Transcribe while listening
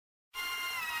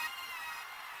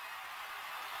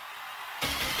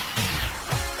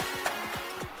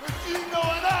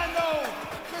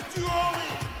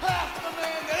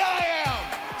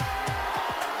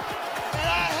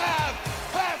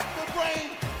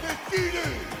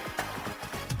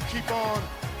keep on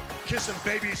kissing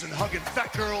babies and hugging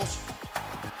fat girls.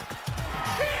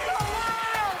 He's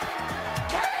alive!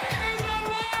 Kane is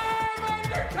alive,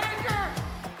 Undertaker!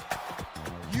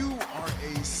 You are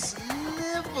a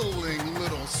sniveling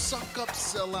little suck-up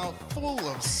sellout full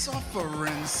of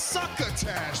suffering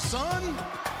succotash, son!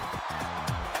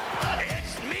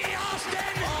 It's me,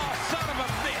 Austin! Oh, son of a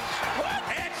bitch! What?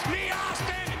 It's me,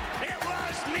 Austin! It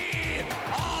was me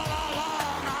all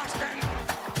along, Austin!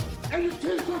 And your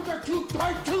t-shirts are too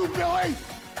tight too, Billy!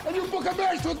 And you book a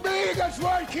match with me against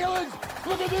Ryan Keelan!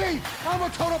 Look at me! I'm a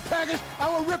total package! I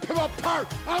will rip him apart!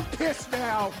 I'm pissed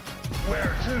now!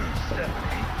 Where to,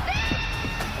 Stephanie?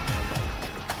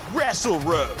 Wrestle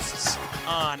Roasts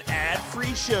on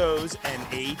ad-free shows and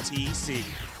ATC.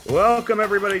 Welcome,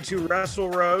 everybody, to Wrestle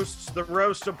Roasts, the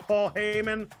roast of Paul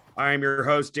Heyman. I'm your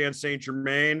host, Dan St.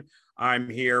 Germain. I'm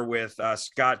here with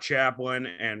Scott Chaplin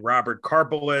and Robert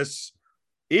Karpolis,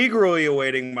 eagerly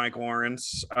awaiting Mike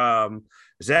Lawrence.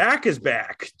 Zach is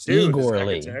back, too.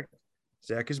 Eagerly.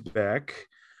 Zach is back.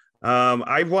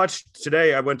 I watched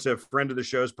today, I went to a friend of the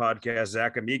show's podcast,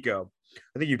 Zach Amico.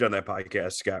 I think you've done that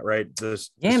podcast, Scott, right?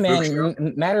 Yeah,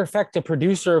 man. Matter of fact, the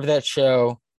producer of that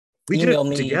show emailed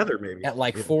me together maybe at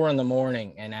like 4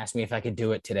 a.m. and asked me if I could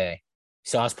do it today.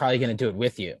 So I was probably going to do it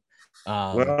with you.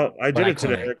 Well, I did it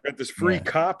today. I got this free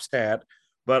cops hat,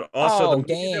 but also the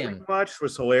movie that we watched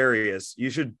was hilarious. You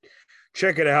should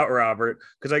check it out, Robert,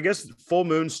 because I guess Full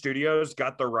Moon Studios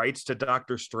got the rights to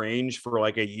Doctor Strange for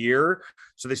like a year.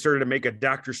 So they started to make a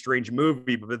Doctor Strange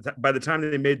movie. But by the time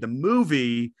they made the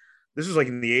movie, this was like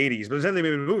in the 80s. By the time they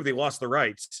made the movie, they lost the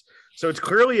rights. So it's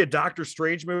clearly a Doctor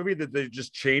Strange movie that they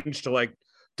just changed to like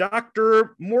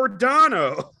Dr.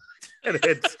 Mordano. And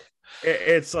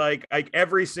it's like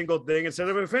every single thing, instead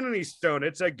of Infinity Stone,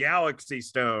 it's a Galaxy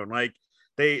Stone. Like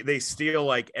they steal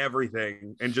like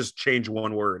everything and just change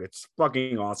one word. It's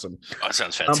fucking awesome. Oh, that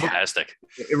sounds fantastic.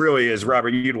 It really is, Robert.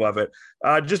 You'd love it.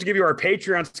 Just to give you our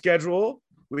Patreon schedule,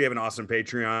 we have an awesome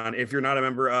Patreon. If you're not a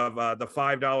member of the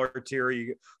 $5 tier,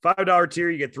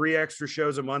 you get 3 extra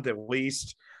shows a month at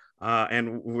least,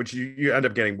 and which you end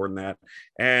up getting more than that.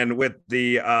 And with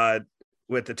the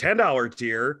 $10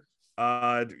 tier,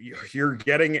 you're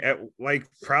getting at like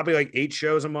probably like 8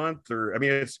 shows a month, or I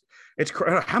mean, it's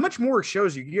how much more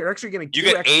shows you're actually getting. You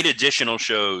get 8 additional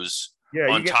shows. Yeah,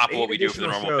 on top of what we do for the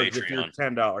normal Patreon.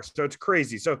 $10. So it's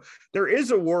crazy. So there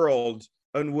is a world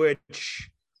in which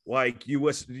like you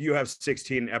have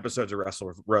 16 episodes of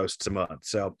Wrestle Roasts a month.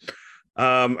 So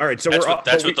all right, so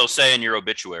that's what they'll say in your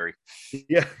obituary.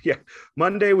 Yeah.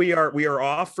 Monday we are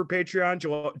off for Patreon.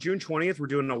 June 20th, we're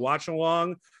doing a watch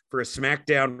along for a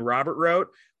SmackDown Robert wrote.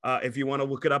 If you want to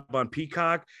look it up on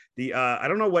Peacock, I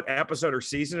don't know what episode or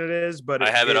season it is, but I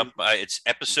have it up. It's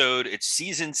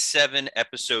season 7,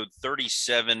 episode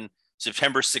 37,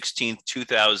 September 16th,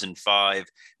 2005.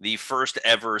 The first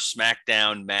ever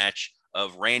SmackDown match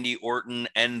of Randy Orton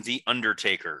and The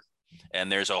Undertaker.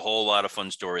 And there's a whole lot of fun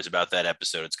stories about that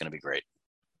episode. It's going to be great.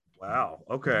 Wow.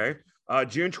 Okay.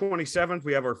 June 27th,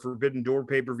 we have our Forbidden Door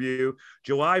pay-per-view.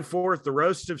 July 4th, the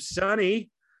Roast of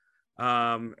Sunny.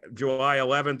 July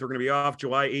 11th, we're going to be off.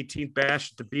 July 18th,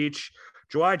 Bash at the Beach.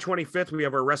 July 25th, we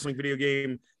have our wrestling video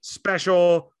game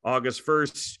special. August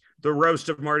 1st, the Roast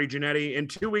of Marty Jannetty. In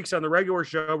 2 weeks on the regular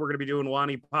show, we're going to be doing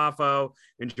Lonnie Poffo.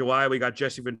 In July, we got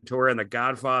Jesse Ventura and The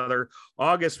Godfather.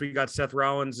 August, we got Seth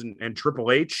Rollins and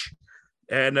Triple H.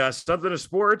 And something to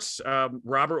sports,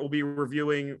 Robert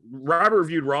reviewed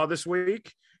Raw this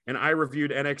week, and I reviewed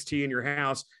NXT in your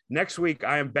house. Next week,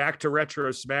 I am back to Retro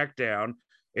SmackDown.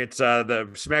 It's the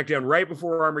SmackDown right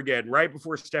before Armageddon, right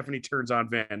before Stephanie turns on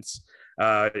Vince.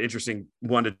 Interesting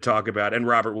one to talk about. And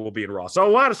Robert will be in Raw. So a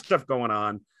lot of stuff going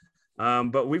on.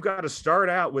 But we've got to start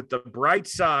out with the bright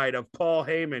side of Paul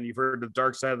Heyman. You've heard the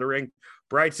dark side of the ring.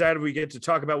 Bright side, we get to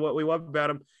talk about what we love about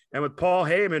him. And with Paul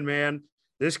Heyman, man,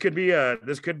 this could be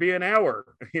an hour.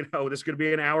 This could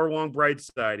be an hour-long bright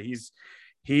side.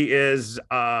 He is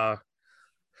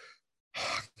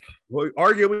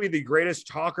arguably the greatest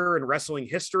talker in wrestling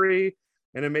history,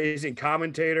 an amazing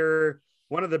commentator,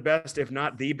 one of the best, if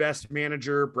not the best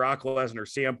manager, Brock Lesnar,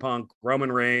 CM Punk,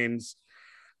 Roman Reigns,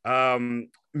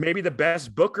 maybe the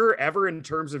best booker ever in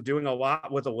terms of doing a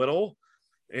lot with a little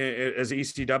as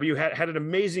ECW, had an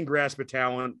amazing grasp of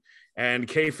talent and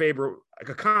kayfabe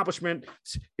accomplishment.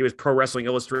 He was Pro Wrestling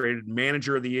Illustrated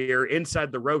Manager of the Year,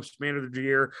 Inside the Ropes Manager of the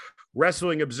Year,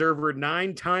 Wrestling Observer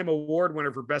 9-time award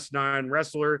winner for Best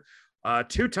Non-Wrestler,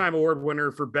 2-time award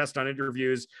winner for Best on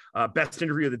Interviews, Best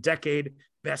Interview of the Decade,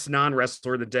 best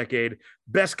non-wrestler of the decade,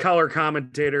 best color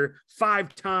commentator,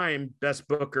 5-time best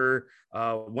booker.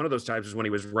 One of those times was when he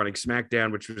was running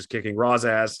SmackDown, which was kicking Raw's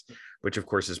ass, which of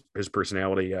course his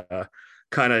personality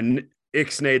kind of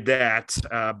ixnayed that.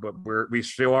 But we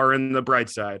still are in the bright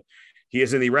side. He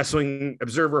is in the Wrestling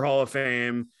Observer Hall of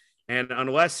Fame, and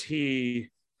unless he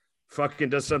fucking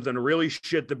does something to really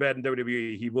shit the bed in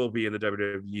WWE, he will be in the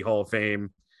WWE Hall of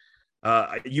Fame.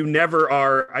 You never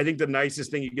are. I think the nicest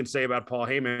thing you can say about Paul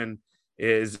Heyman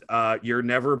is you're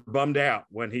never bummed out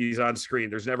when he's on screen.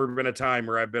 There's never been a time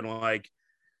where I've been like,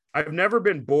 I've never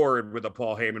been bored with a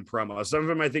Paul Heyman promo. Some of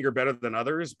them I think are better than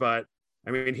others, but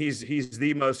I mean, he's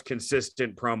the most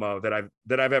consistent promo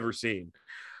that I've ever seen.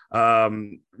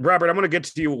 Robert, I'm going to get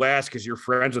to you last because you're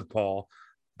friends with Paul.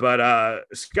 But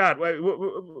Scott,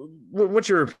 what's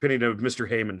your opinion of Mr.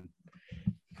 Heyman?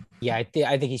 Yeah, I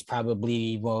think he's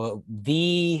probably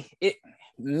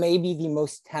maybe the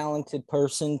most talented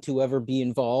person to ever be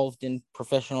involved in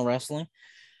professional wrestling.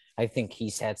 I think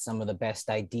he's had some of the best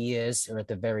ideas, or at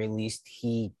the very least,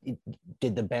 he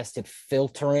did the best at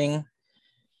filtering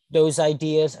those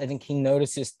ideas. I think he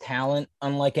notices talent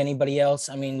unlike anybody else.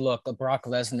 I mean, look, Brock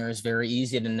Lesnar is very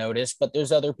easy to notice, but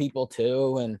there's other people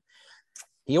too. And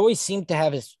he always seemed to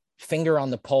have his finger on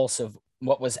the pulse of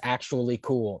what was actually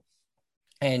cool.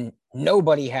 And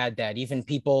nobody had that, even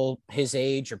people his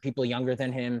age or people younger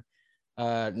than him.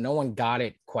 No one got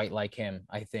it quite like him,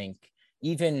 I think.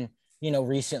 Even,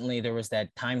 recently there was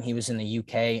that time he was in the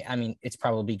UK. I mean, it's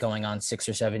probably going on 6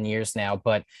 or 7 years now,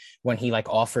 but when he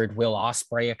offered Will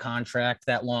Ospreay a contract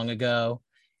that long ago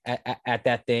at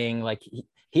that thing,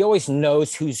 he always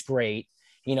knows who's great.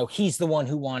 He's the one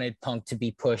who wanted Punk to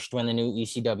be pushed when the new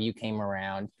ECW came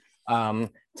around.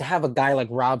 To have a guy like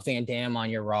Rob Van Dam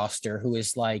on your roster, who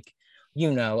is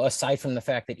aside from the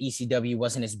fact that ECW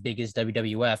wasn't as big as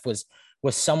WWF,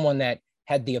 was someone that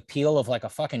had the appeal of a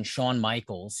fucking Shawn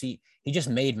Michaels. He just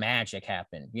made magic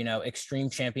happen.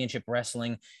 Extreme Championship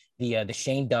Wrestling, the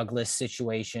Shane Douglas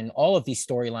situation, all of these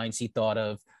storylines he thought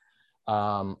of,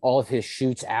 all of his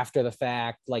shoots after the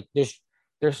fact.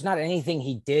 There's not anything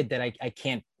he did that I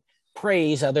can't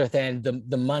praise other than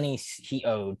the money he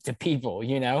owed to people,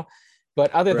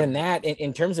 But other than that,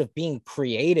 in terms of being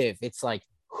creative, it's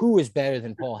who is better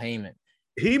than Paul Heyman?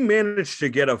 He managed to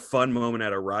get a fun moment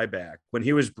out of Ryback. When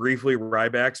he was briefly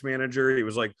Ryback's manager, he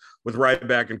was with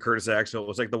Ryback and Curtis Axel, it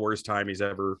was the worst time he's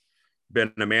ever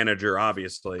been a manager,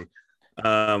 obviously.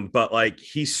 But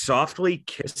he softly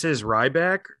kisses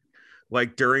Ryback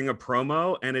during a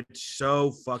promo, and it's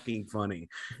so fucking funny.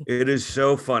 It is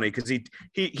so funny because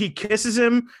he kisses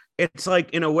him. It's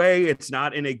in a way, it's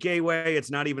not in a gay way.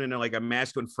 It's not even in a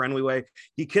masculine friendly way.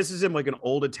 He kisses him like an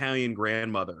old Italian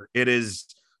grandmother. It is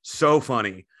so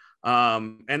funny.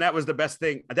 And that was the best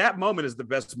thing. That moment is the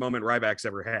best moment Ryback's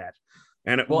ever had.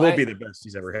 And it will be the best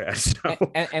he's ever had.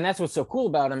 So. And that's what's so cool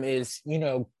about him is,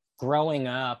 growing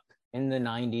up in the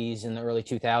 90s and the early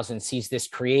 2000s, he's this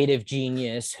creative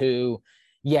genius who,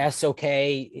 yes,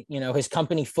 okay, his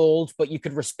company folds, but you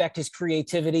could respect his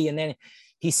creativity. And then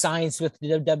he signs with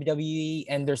the WWE,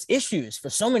 and there's issues. For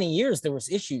so many years, there was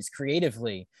issues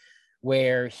creatively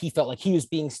where he felt like he was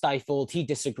being stifled. He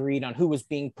disagreed on who was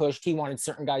being pushed. He wanted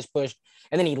certain guys pushed,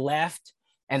 and then he left,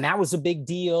 and that was a big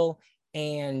deal.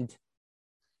 And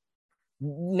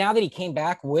now that he came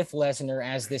back with Lesnar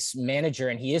as this manager,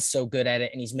 and he is so good at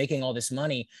it, and he's making all this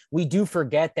money, we do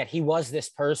forget that he was this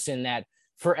person that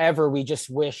forever we just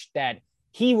wished that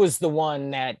he was the one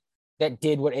that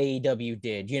did what AEW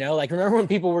did. Remember when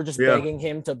people were just begging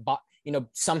him to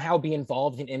somehow be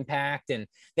involved in Impact, and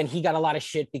then he got a lot of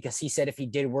shit because he said if he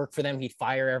did work for them, he'd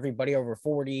fire everybody over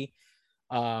 40.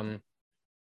 He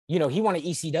wanted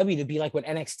ECW to be like what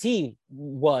NXT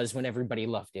was when everybody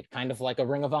loved it, kind of like a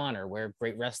Ring of Honor where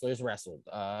great wrestlers wrestled.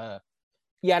 I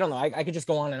don't know. I could just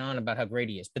go on and on about how great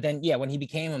he is. But then, when he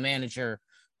became a manager,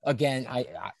 again,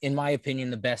 in my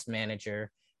opinion, the best manager,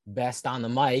 best on the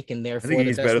mic, and therefore I think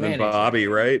he's better than Bobby,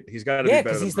 right? He's got to be better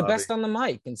because he's the best on the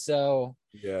mic. And so,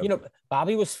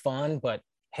 Bobby was fun, but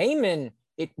Heyman,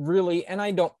 it really, and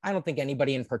I don't think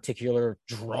anybody in particular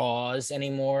draws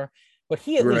anymore, but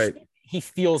he at least he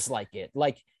feels like it.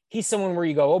 He's someone where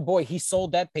you go, oh boy, he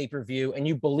sold that pay-per-view, and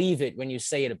you believe it when you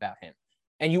say it about him,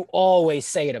 and you always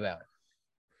say it about him.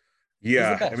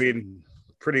 Yeah, I mean,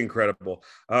 pretty incredible.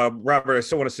 Robert, I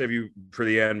still want to save you for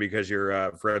the end because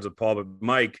you're friends with Paul, but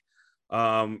Mike,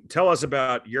 tell us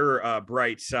about your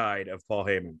bright side of Paul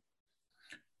Heyman.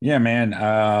 Yeah, man.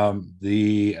 I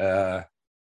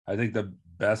think the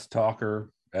best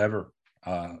talker ever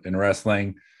in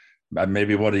wrestling.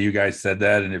 Maybe one of you guys said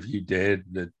that, and if you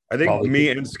did, I think me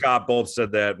and Scott both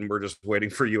said that, and we're just waiting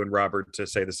for you and Robert to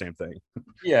say the same thing.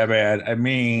 Yeah, man. I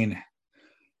mean,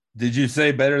 did you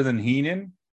say better than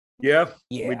Heenan? Yeah,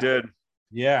 we did.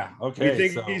 Yeah, okay. We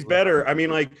think he's better. I mean,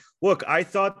 like, look, I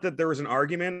thought that there was an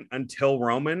argument until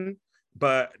Roman,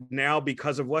 but now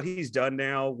because of what he's done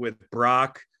now with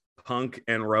Brock, Punk,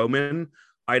 and Roman,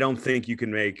 I don't think you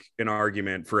can make an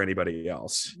argument for anybody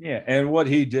else. Yeah, and what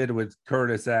he did with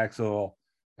Curtis Axel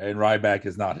and Ryback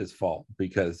is not his fault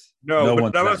because no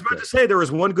but I was about to say there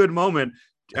was one good moment.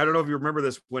 I don't know if you remember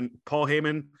this when Paul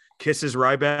Heyman kisses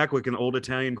Ryback like an old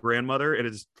Italian grandmother. It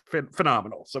is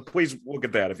phenomenal. So please look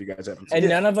at that if you guys haven't seen it. And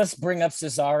none of us bring up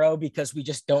Cesaro because we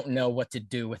just don't know what to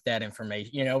do with that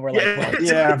information. You know, we're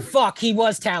like, fuck, he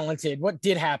was talented. What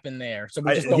did happen there? So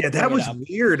we just don't. That was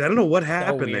weird. I don't know what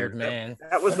happened weird, there, man.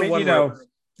 That was the one. You know,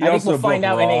 I think we'll find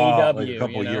out in AEW a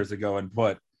couple years ago and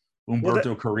put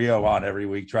Humberto Carrillo on every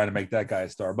week trying to make that guy a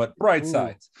star, but bright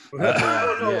sides.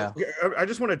 I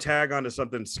just want to tag on to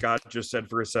something Scott just said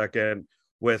for a second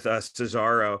with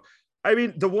Cesaro. I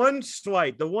mean, the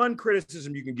one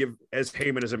criticism you can give as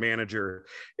Heyman as a manager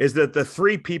is that the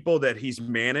three people that he's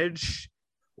managed,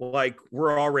 like,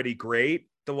 were already great.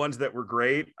 The ones that were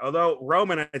great, although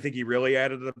Roman, I think he really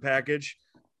added to the package.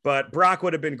 But Brock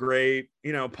would have been great.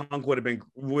 You know, Punk would have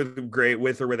been great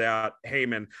with or without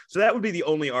Heyman. So that would be the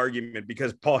only argument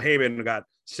because Paul Heyman got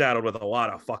saddled with a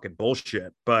lot of fucking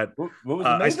bullshit. But what was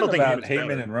I still think about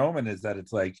Heyman and Roman is that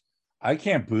it's like, I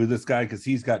can't boo this guy because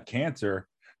he's got cancer.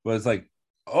 But it's like,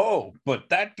 oh, but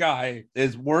that guy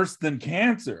is worse than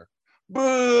cancer.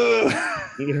 Boo!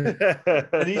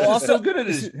 And he's just so good at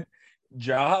his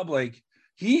job. Like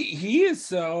he is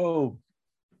so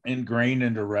ingrained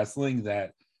into wrestling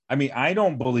that, I mean, I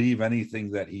don't believe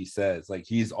anything that he says. Like,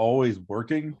 he's always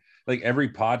working. Like, every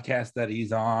podcast that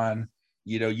he's on,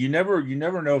 you know, you never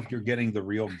know if you're getting the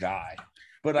real guy.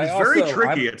 But it's very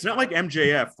tricky. It's not like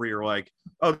MJF where you're like,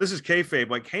 oh, this is kayfabe.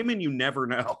 Like Heyman, you never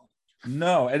know.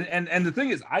 No, and the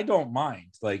thing is, I don't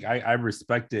mind. Like, I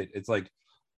respect it. It's like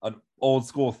an old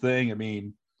school thing. I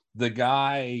mean, the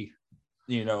guy,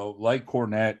 you know, like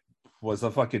Cornette, was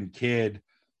a fucking kid,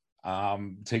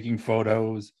 taking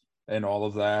photos and all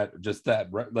of that. Just that,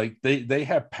 like, they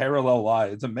have parallel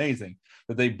lives. It's amazing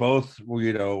that they both,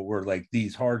 you know, were like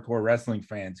these hardcore wrestling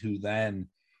fans who then,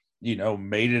 you know,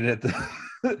 made it at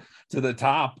the to the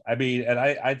top. I mean, and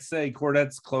I'd say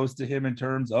Cornette's close to him in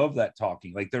terms of that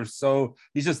talking. Like,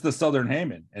 he's just the Southern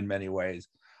Heyman in many ways.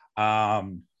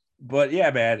 But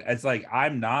yeah, man, it's like,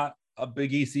 I'm not a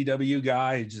big ECW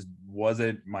guy. It just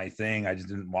wasn't my thing. I just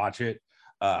didn't watch it.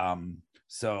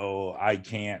 So I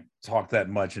can't talk that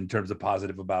much in terms of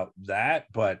positive about that.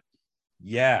 But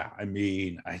yeah, I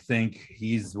mean, I think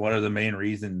he's one of the main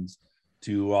reasons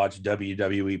to watch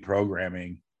WWE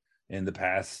programming in the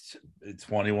past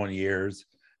 21 years.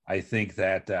 I think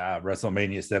that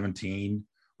WrestleMania 17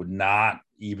 would not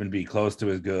even be close to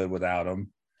as good without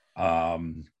him.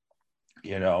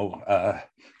 You know,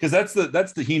 because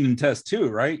that's the Heenan test too,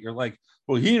 right? You're like,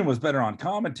 well, Heenan was better on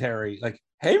commentary. Like,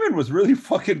 Heyman was really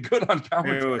fucking good on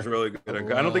commentary. He was really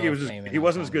good. I don't think he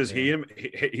wasn't as good as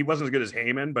he wasn't as good as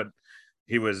Heyman, but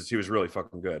he was really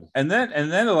fucking good. And then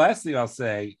the last thing I'll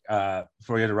say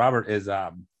before we get to Robert is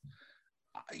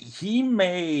he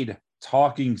made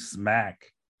talking smack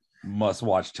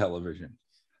must-watch television.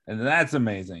 And that's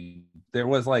amazing. There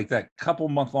was like that couple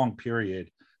month-long period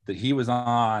that he was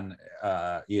on,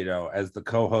 you know, as the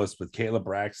co-host with Caleb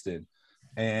Braxton.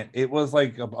 And it was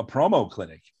like a promo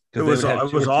clinic. It was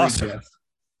awesome. Guests.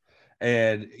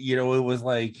 And, you know, it was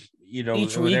like, you know,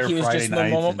 each week he was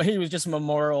just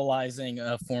memorializing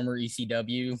a former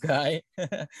ECW guy.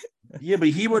 Yeah, but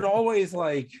he would always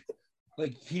like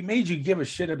he made you give a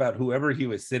shit about whoever he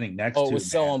was sitting next to. Oh, it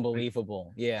was so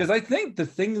unbelievable. Yeah. Because I think the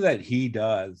thing that he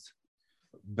does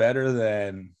better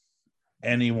than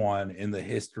anyone in the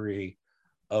history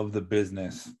of the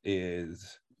business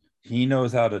is he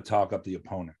knows how to talk up the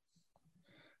opponent.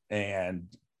 And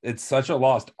it's such a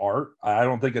lost art. I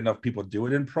don't think enough people do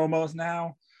it in promos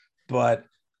now, but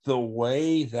the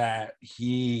way that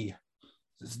he,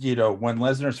 you know, when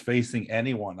Lesnar's facing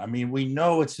anyone, I mean, we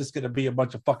know it's just going to be a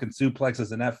bunch of fucking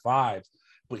suplexes and F5s,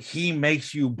 but he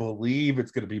makes you believe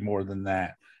it's going to be more than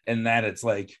that. And that it's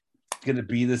like going to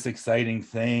be this exciting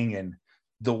thing. And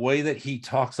the way that he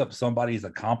talks up somebody's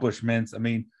accomplishments, I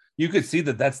mean, you could see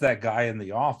that that's that guy in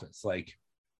the office. Like,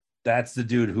 that's the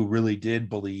dude who really did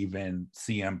believe in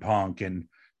CM Punk and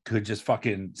could just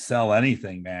fucking sell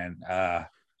anything, man.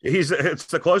 It's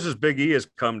the closest Big E has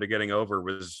come to getting over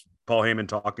was Paul Heyman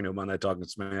talking to him on that Talking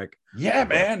Smack. Yeah,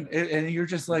 man. And you're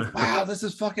just like, wow, this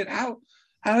is fucking out.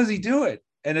 how does he do it?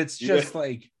 And it's just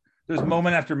like there's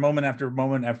moment after moment after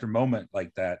moment after moment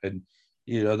like that. And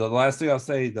you know, the last thing I'll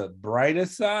say, the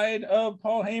brightest side of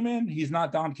Paul Heyman, he's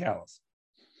not Don Callis.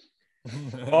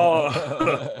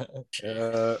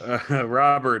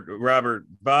 Robert,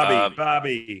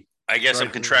 Bobby. I guess I'm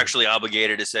contractually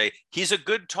obligated to say he's a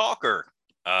good talker.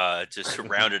 To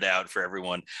round it out for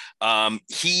everyone,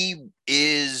 he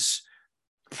is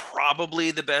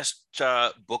probably the best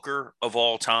booker of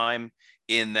all time,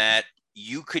 in that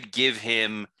you could give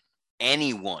him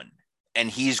anyone and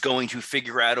he's going to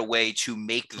figure out a way to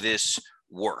make this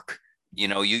work. You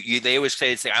know, they always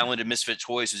say it's the island of misfit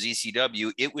toys was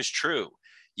ECW. It was true.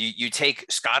 You take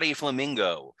Scotty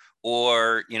Flamingo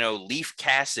or, you know, Leaf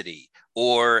Cassidy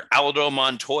or Aldo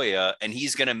Montoya, and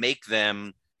he's going to make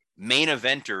them main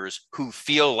eventers who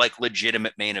feel like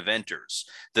legitimate main eventers.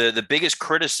 The biggest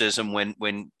criticism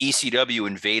when ECW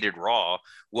invaded Raw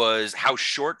was how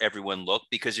short everyone looked,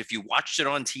 because if you watched it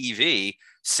on TV,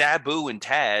 Sabu and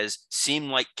Taz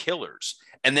seemed like killers.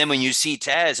 And then when you see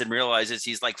Taz and realizes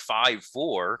he's like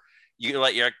 5'4", you're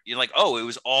like, oh, it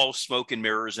was all smoke and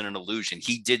mirrors and an illusion.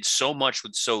 He did so much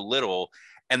with so little,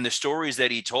 and the stories that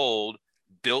he told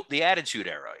built the Attitude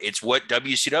Era. It's what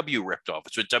WCW ripped off.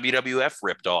 It's what WWF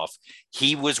ripped off.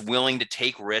 He was willing to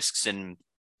take risks and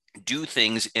do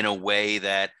things in a way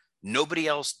that nobody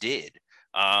else did.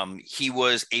 He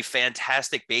was a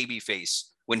fantastic babyface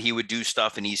when he would do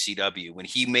stuff in ECW, when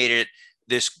he made it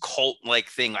this cult-like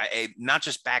thing. Not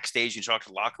just backstage and talk to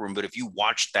the locker room, but if you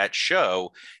watched that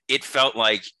show, it felt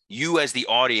like you as the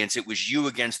audience, it was you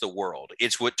against the world.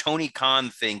 It's what Tony Khan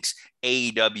thinks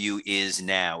AEW is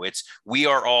now. It's we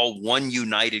are all one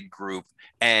united group,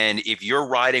 and if you're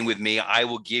riding with me, I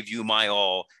will give you my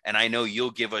all, and I know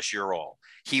you'll give us your all.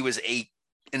 He was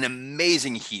an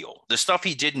amazing heel. The stuff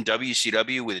he did in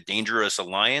WCW with Dangerous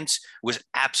Alliance was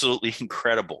absolutely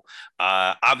incredible.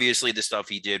 Obviously, the stuff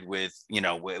he did with, you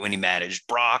know, when he managed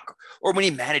Brock, or when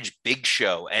he managed Big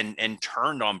Show and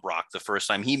turned on Brock the first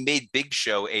time, he made Big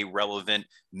Show a relevant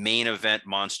main event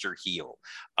monster heel.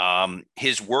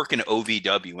 His work in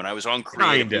OVW, when I was on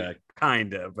creative,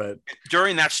 kinda, but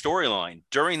during that storyline,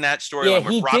 yeah,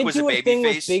 where he Brock did was do a a thing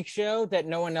with babyface. Big Show that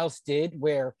no one else did,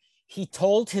 where he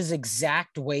told his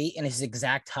exact weight and his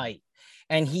exact height,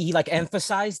 and he like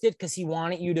emphasized it because he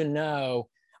wanted you to know,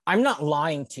 I'm not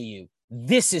lying to you.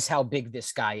 This is how big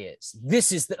this guy is.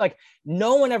 This is like,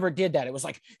 no one ever did that. It was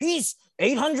like, he's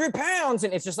 800 pounds.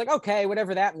 And it's just like, okay,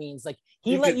 whatever that means. Like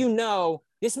he let you know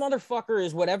this motherfucker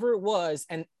is whatever it was.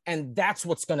 And that's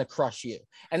what's going to crush you.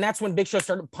 And that's when Big Show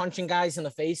started punching guys in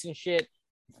the face and shit.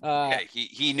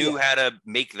 He knew how to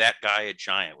make that guy a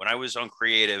giant. When I was on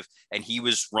creative and he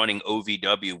was running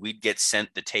OVW, we'd get sent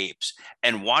the tapes,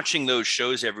 and watching those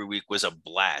shows every week was a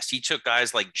blast. He took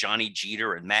guys like Johnny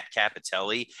Jeter and Matt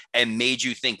Capitelli and made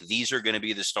you think these are going to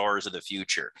be the stars of the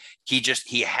future.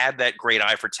 He had that great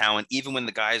eye for talent, even when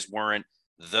the guys weren't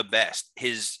the best.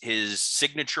 His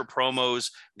signature promos,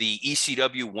 the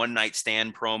ECW One Night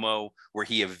Stand promo where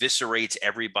he eviscerates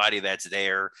everybody that's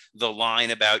there, the line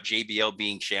about JBL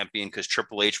being champion because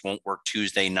Triple H won't work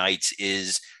Tuesday nights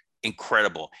is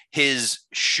incredible. His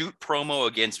shoot promo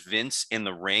against Vince in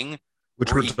the ring,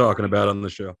 which we're talking about on the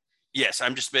show. Yes,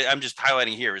 I'm just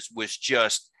highlighting here, was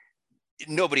just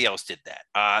nobody else did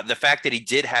that. The fact that he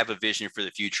did have a vision for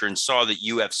the future and saw that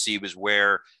UFC was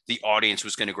where the audience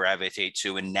was going to gravitate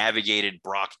to, and navigated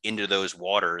Brock into those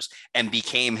waters and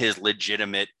became his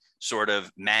legitimate sort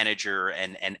of manager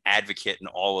and advocate, and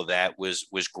all of that was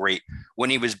great. When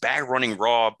he was back running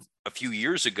Raw a few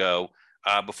years ago,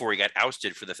 before he got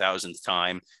ousted for the 1000th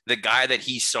time, the guy that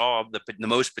he saw the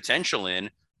most potential in,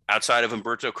 outside of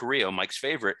Humberto Carrillo, Mike's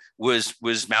favorite, was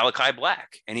Malachi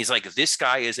Black. And he's like, this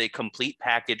guy is a complete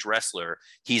package wrestler.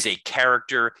 He's a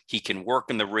character. He can work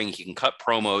in the ring. He can cut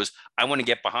promos. I want to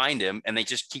get behind him. And they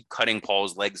just keep cutting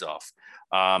Paul's legs off.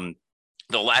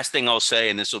 The last thing I'll say,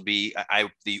 and this will be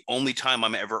the only time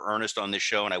I'm ever earnest on this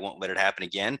show, and I won't let it happen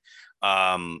again.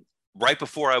 Right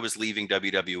before I was leaving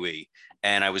WWE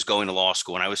and I was going to law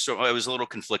school, and I was a little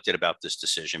conflicted about this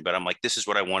decision, but I'm like, this is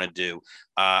what I want to do.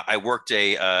 I worked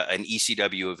an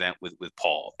ECW event with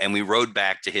Paul, and we rode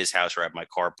back to his house where I had my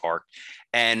car parked.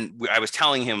 And I was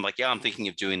telling him, like, yeah, I'm thinking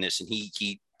of doing this. And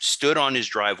he stood on his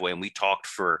driveway and we talked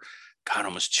for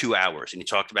almost 2 hours. And he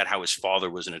talked about how his father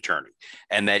was an attorney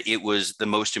and that it was the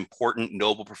most important,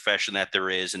 noble profession that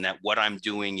there is. And that what I'm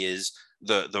doing is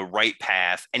the right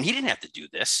path. And he didn't have to do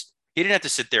this. He didn't have to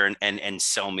sit there and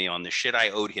sell me on the shit. I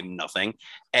owed him nothing.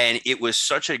 And it was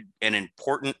such an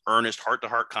important, earnest,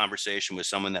 heart-to-heart conversation with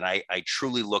someone that I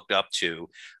truly looked up to,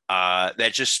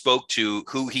 that just spoke to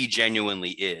who he genuinely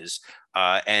is.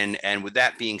 And with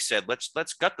that being said, let's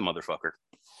gut the motherfucker.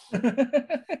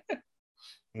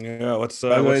 Yeah, let's.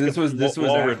 By the way, let's this was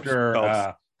Walrus after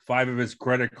belts. 5 of his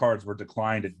credit cards were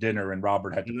declined at dinner, and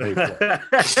Robert had to pay for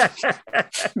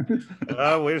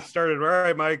it. We started. All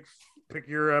right, Mike, pick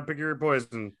your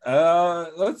poison.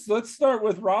 Let's start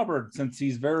with Robert, since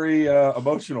he's very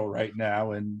emotional right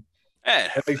now, and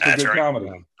that makes a good comedy.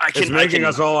 It's making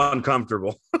us all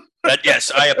uncomfortable. Yes,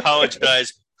 I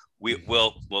apologize.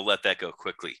 We'll let that go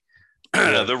quickly.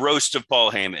 The roast of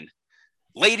Paul Heyman.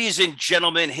 Ladies and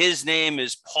gentlemen, his name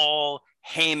is Paul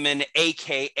Heyman,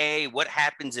 aka what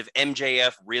happens if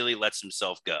MJF really lets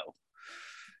himself go.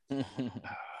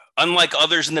 Unlike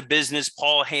others in the business,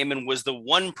 Paul Heyman was the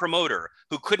one promoter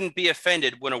who couldn't be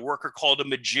offended when a worker called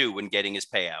him a Jew when getting his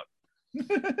payout.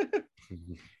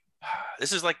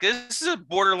 This is a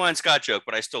borderline Scott joke,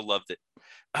 but I still loved it.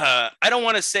 I don't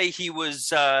want to say he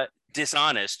was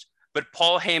dishonest, but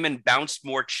Paul Heyman bounced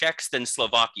more checks than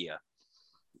Slovakia.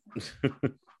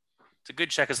 It's a good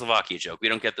Czechoslovakia joke. We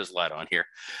don't get this a lot on here.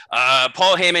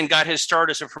 Paul Heyman got his start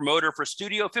as a promoter for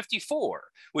Studio 54,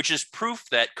 which is proof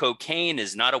that cocaine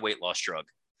is not a weight loss drug.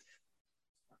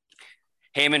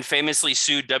 Heyman famously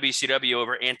sued WCW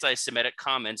over anti-Semitic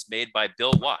comments made by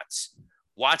Bill Watts.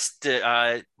 Watts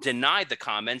denied the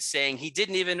comments, saying he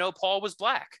didn't even know Paul was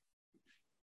black.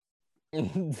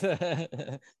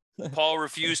 Paul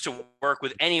refused to work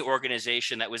with any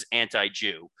organization that was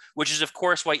anti-Jew, which is, of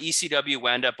course, why ECW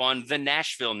wound up on the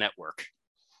Nashville Network.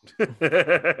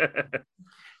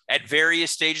 At various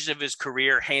stages of his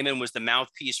career, Heyman was the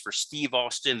mouthpiece for Steve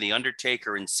Austin, The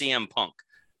Undertaker, and CM Punk.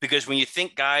 Because when you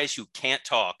think guys who can't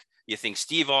talk, you think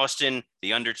Steve Austin,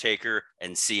 The Undertaker,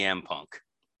 and CM Punk.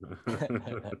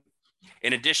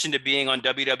 In addition to being on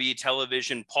WWE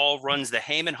television, Paul runs the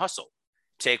Heyman Hustle.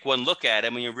 Take one look at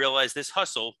him and you realize this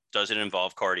hustle doesn't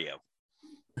involve cardio.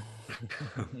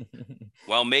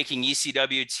 While making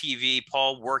ECW TV,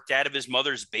 Paul worked out of his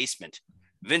mother's basement.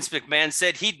 Vince McMahon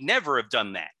said he'd never have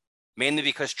done that, mainly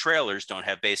because trailers don't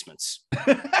have basements.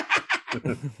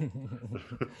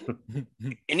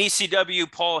 In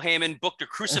ECW, Paul Heyman booked a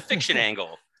crucifixion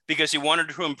angle because he wanted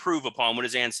to improve upon what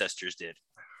his ancestors did.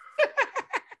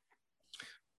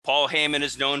 Paul Heyman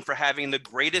is known for having the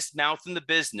greatest mouth in the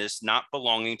business, not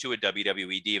belonging to a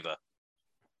WWE diva.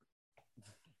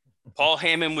 Paul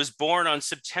Heyman was born on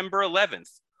September 11th,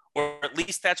 or at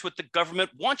least that's what the government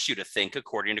wants you to think,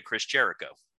 according to Chris Jericho.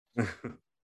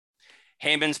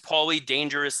 Heyman's Paulie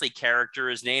Dangerously character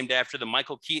is named after the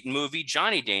Michael Keaton movie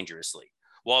Johnny Dangerously,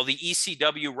 while the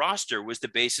ECW roster was the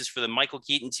basis for the Michael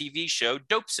Keaton TV show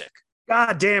Dope Sick.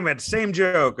 God damn it. Same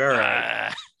joke. All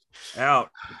right. Out.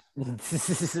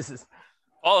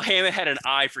 Paul Heyman had an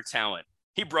eye for talent.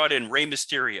 He brought in Rey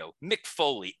Mysterio, Mick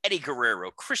Foley, Eddie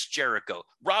Guerrero, Chris Jericho,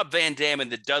 Rob Van Dam, and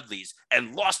the Dudleys,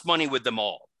 and lost money with them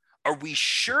all. Are we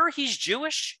sure he's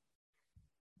Jewish?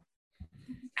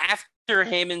 After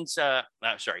Heyman's,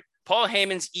 Paul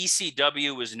Heyman's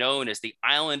ECW was known as the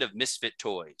Island of Misfit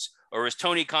Toys, or as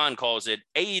Tony Khan calls it,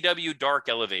 AEW Dark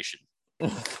Elevation.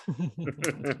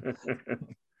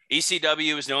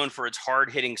 ECW is known for its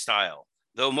hard-hitting style,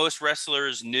 though most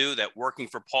wrestlers knew that working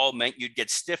for Paul meant you'd get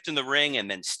stiffed in the ring and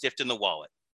then stiffed in the wallet.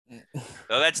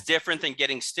 Though that's different than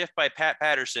getting stiffed by Pat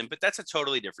Patterson, but that's a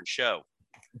totally different show.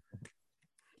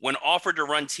 When offered to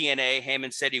run TNA,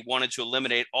 Heyman said he wanted to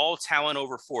eliminate all talent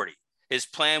over 40. His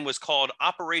plan was called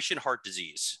Operation Heart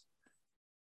Disease.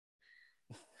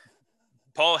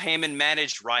 Paul Heyman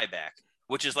managed Ryback,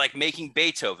 which is like making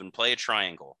Beethoven play a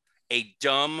triangle. A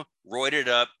dumb, roided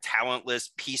up,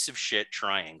 talentless piece of shit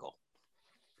triangle.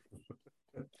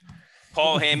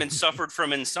 Paul Heyman suffered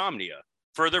from insomnia,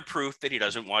 further proof that he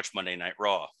doesn't watch Monday Night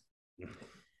Raw.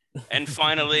 And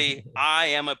finally, I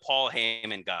am a Paul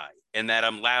Heyman guy, in that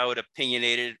I'm loud,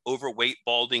 opinionated, overweight,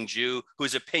 balding Jew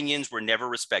whose opinions were never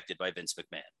respected by Vince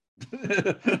McMahon.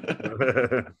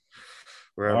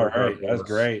 All right, that's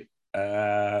great.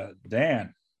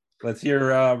 Dan, let's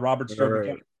hear Robert's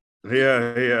story.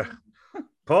 Yeah.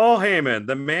 Paul Heyman,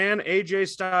 the man AJ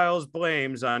Styles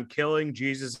blames on killing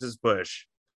Jesus's bush.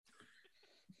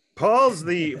 Paul's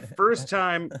the first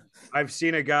time I've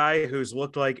seen a guy who's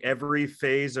looked like every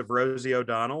phase of Rosie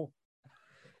O'Donnell.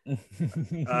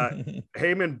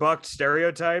 Heyman bucked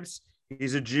stereotypes.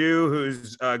 He's a Jew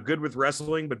who's good with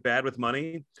wrestling but bad with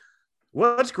money.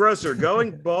 What's grosser,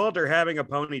 going bald or having a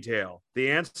ponytail?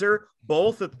 The answer,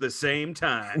 both at the same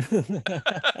time.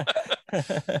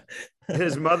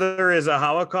 His mother is a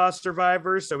Holocaust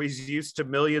survivor, so he's used to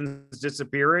millions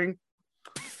disappearing.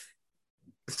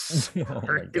 Oh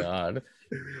my God.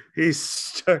 He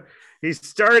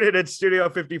started at Studio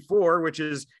 54, which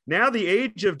is now the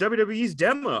age of WWE's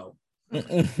demo.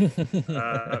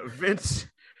 Vince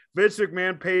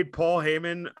McMahon paid Paul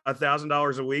Heyman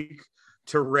 $1,000 a week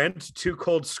to rent Too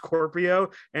Cold Scorpio,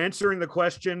 answering the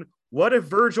question, what if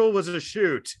Virgil was a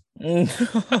shoot?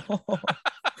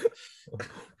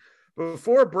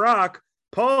 Before Brock,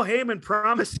 Paul Heyman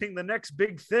promising the next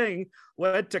big thing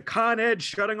led to Con Ed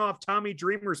shutting off Tommy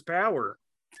Dreamer's power.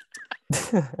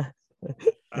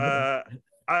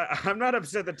 I'm not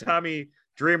upset that Tommy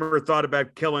Dreamer thought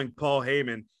about killing Paul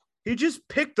Heyman. He just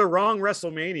picked the wrong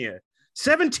WrestleMania.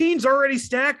 17's already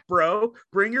stacked, bro.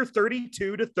 Bring your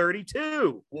 32 to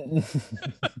 32.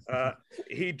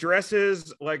 He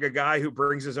dresses like a guy who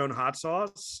brings his own hot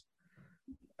sauce.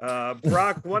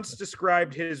 Brock once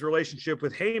described his relationship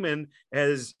with Heyman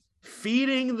as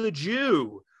feeding the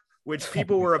Jew, which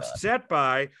people were upset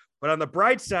by. But on the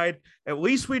bright side, at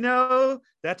least we know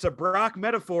that's a Brock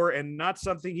metaphor and not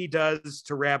something he does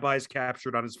to rabbis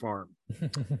captured on his farm.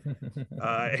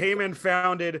 Heyman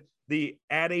founded the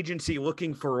ad agency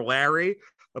Looking for Larry,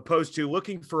 opposed to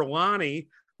Looking for Lonnie,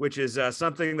 which is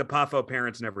something the Poffo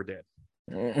parents never did.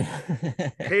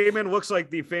 Heyman looks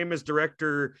like the famous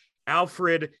director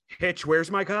Alfred Hitch, Where's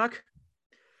My Cock?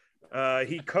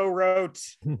 He co-wrote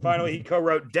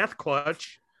Death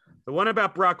Clutch, the one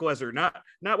about Brock Lesnar,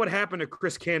 not what happened to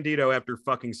Chris Candido after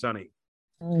fucking Sonny.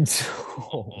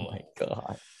 Oh my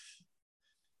God.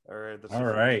 All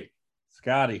right.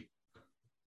 Scotty.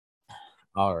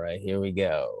 All right, here we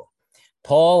go.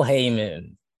 Paul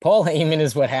Heyman. Paul Heyman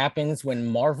is what happens when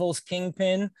Marvel's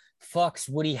Kingpin fucks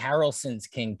Woody Harrelson's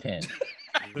Kingpin.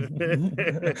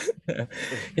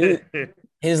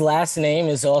 His last name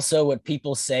is also what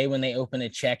people say when they open a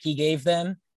check he gave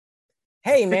them.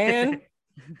 Hey, man.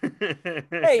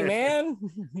 Hey, man.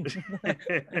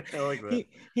 I like that.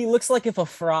 He looks like if a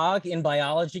frog in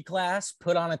biology class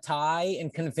put on a tie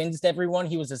and convinced everyone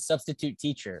he was a substitute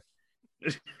teacher.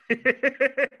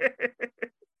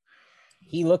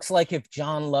 He looks like if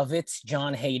John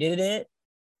John hated it.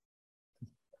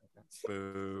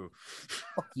 Boo.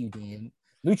 Fuck you, Dan.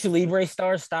 Lucha Libre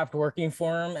stars stopped working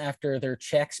for him after their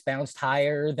checks bounced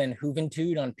higher than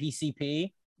Juventud on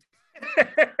PCP.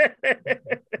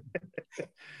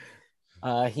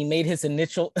 He made his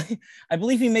initial, I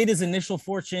believe he made his initial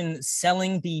fortune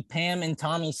selling the Pam and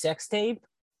Tommy sex tape.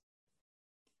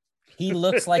 He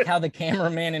looks like how the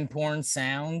cameraman in porn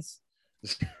sounds.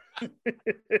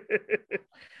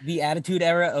 The Attitude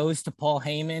Era owes to Paul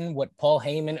Heyman what Paul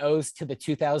Heyman owes to the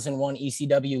 2001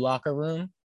 ECW locker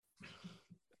room.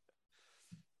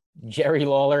 Jerry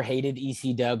Lawler hated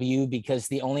ECW because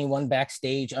the only one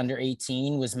backstage under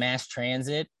 18 was Mass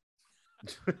Transit.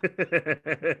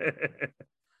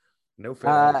 No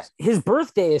fails. His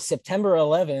birthday is September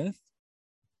 11th,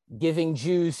 giving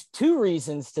Jews 2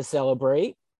 reasons to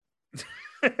celebrate.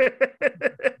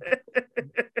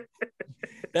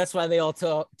 That's why they all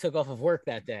took off of work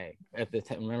that day at the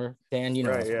time. Remember, Dan? You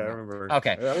know, right? Yeah, I remember.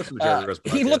 Okay.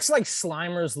 He looks like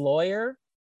Slimer's lawyer.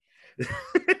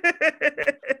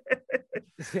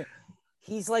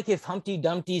 He's like if Humpty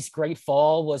Dumpty's Great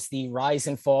Fall was the rise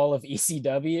and fall of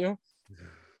ECW.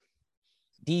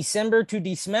 December to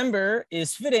Dismember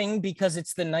is fitting because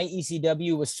it's the night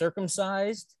ECW was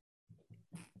circumcised.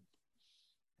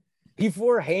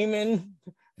 Before Heyman,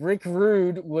 Rick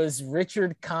Rude was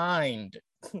Richard Kind.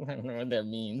 I don't know what that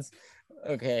means.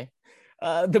 Okay.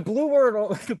 The Blue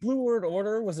World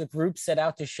Order was a group set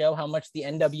out to show how much the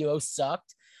NWO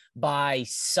sucked by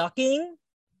sucking.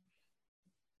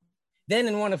 Then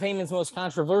in one of Heyman's most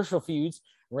controversial feuds,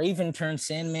 Raven turned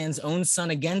Sandman's own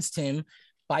son against him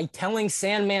by telling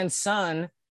Sandman's son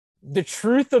the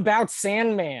truth about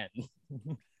Sandman.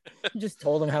 Just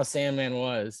told him how Sandman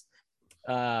was.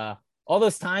 All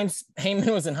those times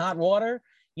Heyman was in hot water,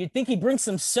 you'd think he'd bring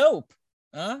some soap.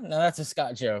 Huh? No, that's a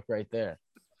Scott joke right there.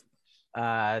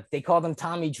 They called him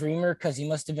Tommy Dreamer because he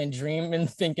must have been dreaming,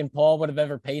 thinking Paul would have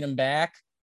ever paid him back.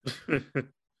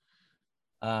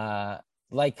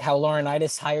 Like how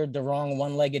Laurinaitis hired the wrong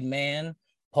one-legged man,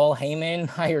 Paul Heyman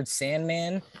hired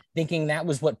Sandman, thinking that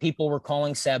was what people were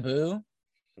calling Sabu.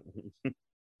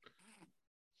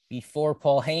 Before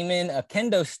Paul Heyman, a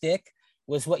kendo stick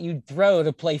was what you'd throw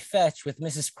to play fetch with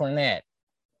Mrs. Cornette.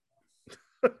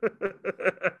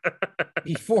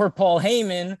 Before Paul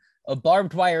Heyman, a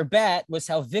barbed wire bat was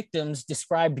how victims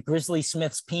described Grizzly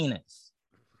Smith's penis.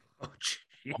 Oh,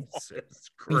 Jesus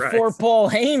Christ. Before Paul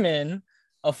Heyman,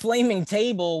 a flaming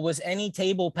table was any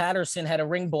table Patterson had a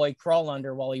ring boy crawl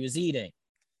under while he was eating.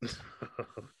 Oh,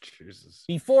 Jesus.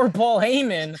 Before Paul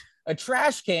Heyman, a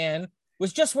trash can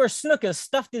was just where Snuka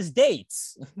stuffed his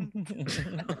dates.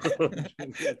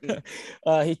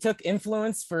 He took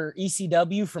influence for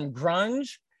ECW from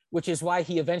grunge, which is why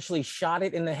he eventually shot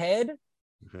it in the head.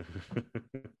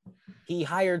 He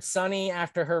hired Sunny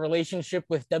after her relationship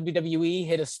with WWE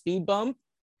hit a speed bump.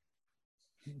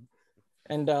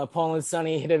 And Paul and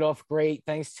Sunny hit it off great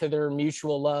thanks to their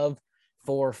mutual love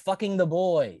for fucking the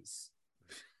boys.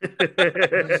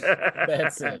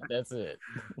 That's it. Okay.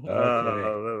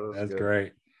 That's good.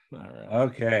 great. All right.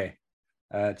 Okay.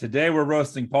 Today we're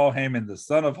roasting Paul Heyman, the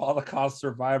son of Holocaust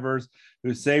survivors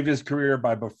who saved his career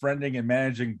by befriending and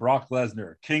managing Brock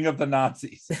Lesnar, king of the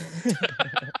Nazis.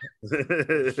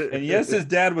 And yes, his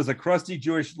dad was a crusty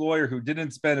Jewish lawyer who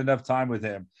didn't spend enough time with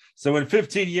him. So in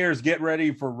 15 years, get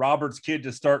ready for Robert's kid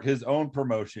to start his own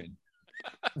promotion.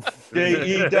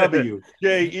 J-E-W.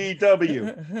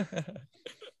 J-E-W.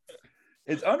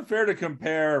 It's unfair to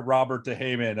compare Robert to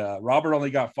Heyman. Robert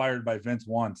only got fired by Vince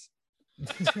once.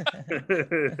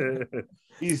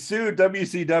 He sued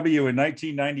WCW in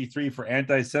 1993 for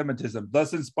anti-Semitism,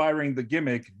 thus inspiring the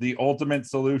gimmick, The Ultimate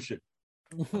Solution.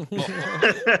 Oh,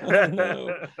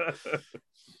 no.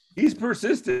 He's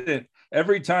persistent.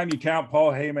 Every time you count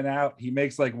Paul Heyman out, he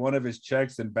makes like one of his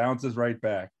checks and bounces right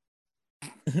back.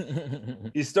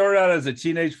 He started out as a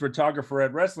teenage photographer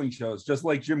at wrestling shows, just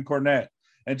like Jim Cornette.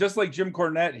 And just like Jim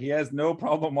Cornette, he has no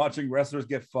problem watching wrestlers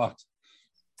get fucked.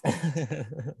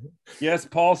 Yes,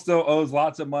 Paul still owes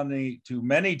lots of money to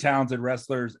many talented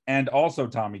wrestlers and also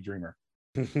Tommy Dreamer.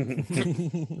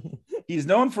 He's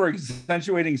known for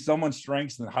accentuating someone's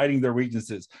strengths and hiding their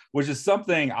weaknesses, which is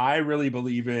something I really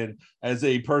believe in as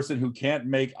a person who can't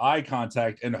make eye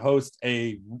contact and host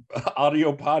a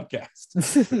audio podcast.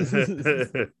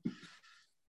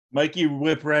 Mikey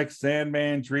Whipwreck,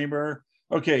 Sandman, Dreamer.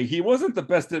 Okay, he wasn't the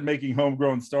best at making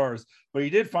homegrown stars, but he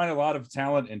did find a lot of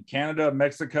talent in Canada,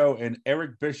 Mexico, and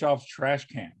Eric Bischoff's trash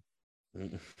can.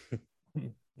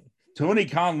 Tony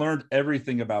Khan learned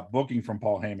everything about booking from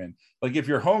Paul Heyman. Like, if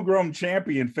your homegrown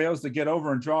champion fails to get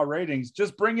over and draw ratings,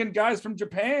 just bring in guys from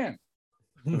Japan.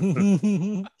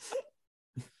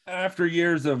 After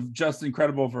years of Just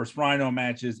Incredible versus Rhino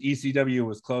matches, ECW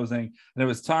was closing, and it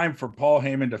was time for Paul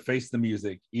Heyman to face the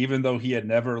music, even though he had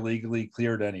never legally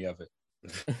cleared any of it.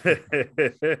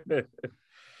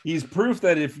 He's proof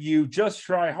that if you just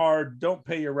try hard, don't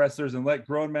pay your wrestlers, and let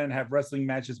grown men have wrestling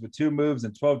matches with 2 moves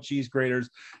and 12 cheese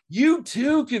graters, you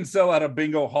too can sell out a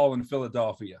bingo hall in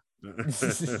Philadelphia.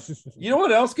 You know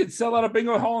what else could sell out a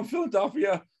bingo hall in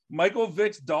Philadelphia? Michael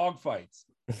Vick's dog fights.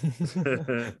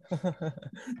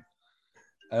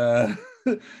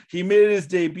 He made his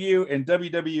debut in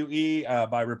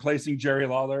WWE by replacing Jerry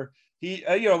Lawler.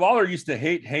 Lawler used to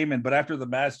hate Heyman, but after the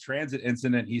mass transit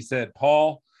incident, he said,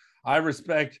 "Paul, I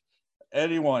respect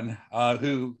anyone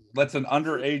who lets an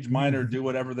underage minor do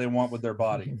whatever they want with their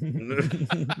body."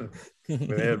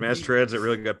 Man, mass transit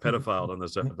really got pedophiled on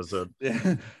this episode.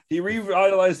 He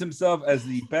revitalized himself as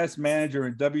the best manager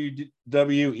in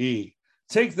WWE.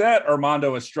 Take that,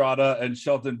 Armando Estrada and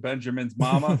Shelton Benjamin's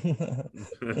mama.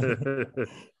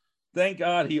 Thank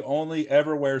God he only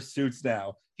ever wears suits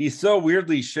now. He's so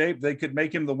weirdly shaped they could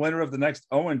make him the winner of the next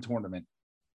Owen tournament.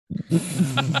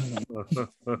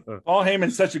 Paul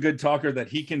Heyman's such a good talker that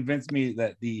he convinced me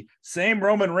that the same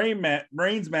Roman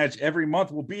Reigns match every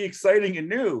month will be exciting and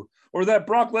new, or that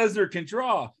Brock Lesnar can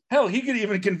draw. Hell, he could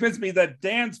even convince me that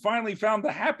Dan's finally found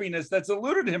the happiness that's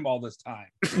eluded him all this time.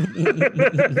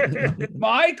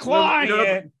 My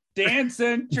client, Dan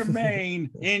St.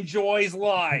 Germain, enjoys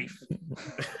life.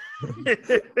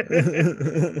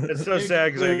 It's so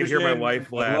sad because I can hear my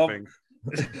wife laughing.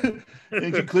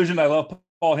 In conclusion, I love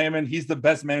Paul Heyman. He's the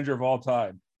best manager of all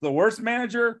time. The worst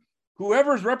manager,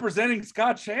 whoever's representing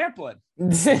Scott Champlin.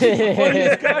 The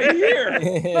funniest guy here.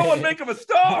 No one make him a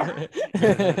star.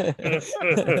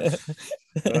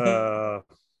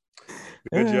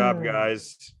 Good job,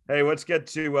 guys. Hey, let's get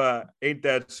to Ain't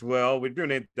That Swell. We're doing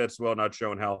Ain't That Swell, not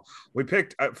showing hell. We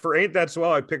picked for Ain't That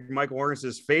Swell. I picked Michael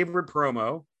Lawrence's favorite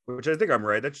promo, which I think I'm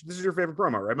right. This is your favorite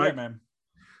promo, right, Mike? Yeah, man.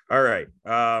 All right.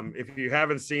 If you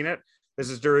haven't seen it, this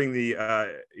is during the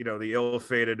the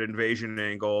ill-fated invasion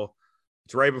angle.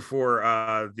 It's right before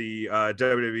the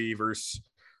WWE versus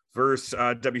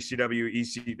WCW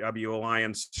ECW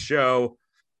Alliance show.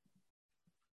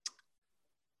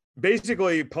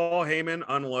 Basically, Paul Heyman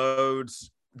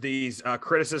unloads these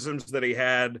criticisms that he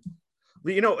had.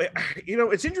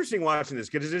 It's interesting watching this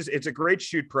because it's a great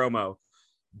shoot promo,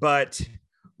 but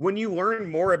when you learn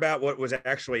more about what was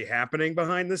actually happening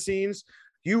behind the scenes,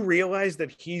 you realize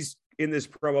that he's in this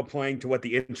promo playing to what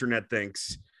the internet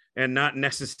thinks and not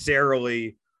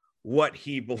necessarily what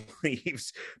he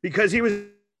believes, because he was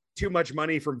too much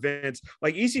money from Vince.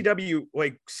 Like ECW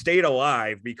like stayed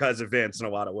alive because of Vince in a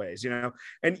lot of ways, you know.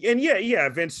 And yeah,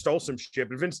 Vince stole some shit,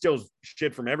 but Vince steals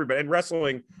shit from everybody. And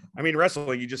wrestling,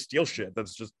 you just steal shit.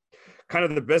 That's just kind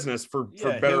of the business for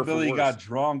better or for worse. Got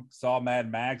drunk, saw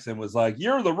Mad Max, and was like,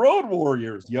 "You're the Road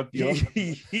Warriors." Yup. Yeah.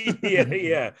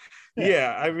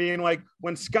 I mean, like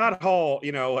when Scott Hall,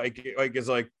 you know, like is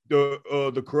like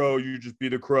the Crow, you just be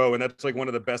the Crow, and that's like one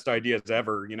of the best ideas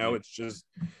ever. You know, it's just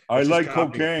I like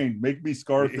cocaine. Make me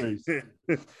Scarface.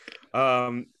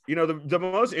 You know, the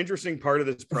most interesting part of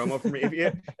this promo for me, if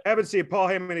you haven't seen Paul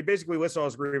Heyman, he basically lists all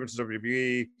his grievances of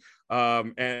WWE,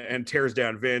 and tears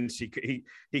down Vince. He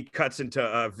cuts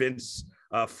into Vince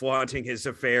flaunting his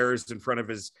affairs in front of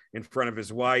his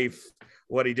wife,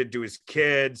 what he did to his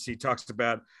kids. He talks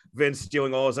about Vince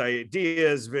stealing all his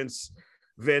ideas, Vince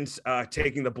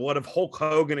taking the blood of Hulk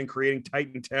Hogan and creating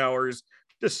Titan Towers.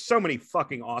 Just so many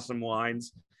fucking awesome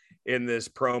lines in this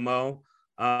promo.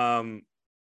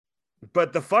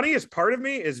 But the funniest part of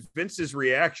me is Vince's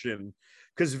reaction,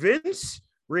 because Vince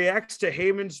reacts to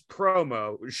Heyman's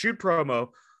shoot promo,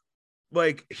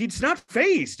 like he's not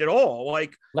phased at all.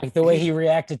 Like the way he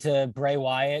reacted to Bray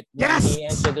Wyatt when he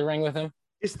entered the ring with him.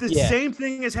 It's the same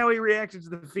thing as how he reacted to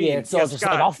the Fiend. Yeah, it's all just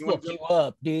Scott, like, I'll fuck you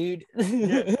up, dude.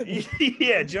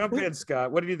 yeah, jump in,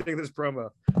 Scott. What do you think of this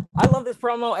promo? I love this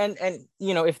promo, and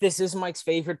you know, if this is Mike's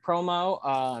favorite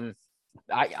promo,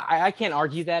 I can't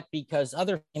argue that, because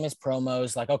other famous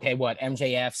promos like, okay, what,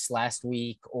 MJF's last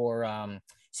week or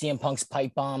CM Punk's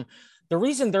pipe bomb, the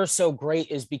reason they're so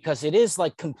great is because it is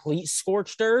like complete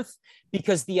scorched earth,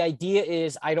 because the idea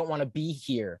is I don't want to be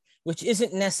here, which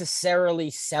isn't necessarily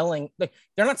selling. Like,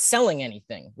 they're not selling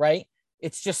anything, right?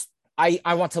 It's just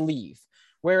I want to leave.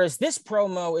 Whereas this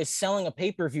promo is selling a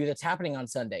pay-per-view that's happening on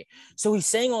Sunday. So he's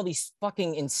saying all these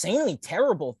fucking insanely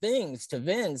terrible things to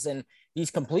Vince and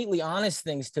these completely honest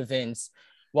things to Vince,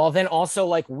 while then also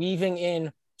like weaving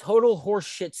in total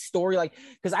horseshit story. Like,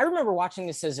 because I remember watching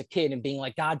this as a kid and being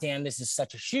like, God damn, this is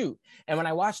such a shoot. And when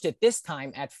I watched it this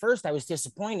time, at first I was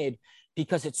disappointed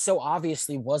because it so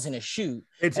obviously wasn't a shoot.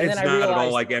 It's not at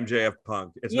all like MJF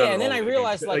Punk. And then I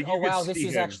realized like, oh wow, this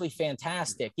is actually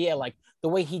fantastic. Yeah, like the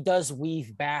way he does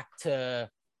weave back to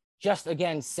just,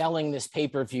 again, selling this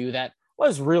pay-per-view that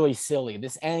was really silly.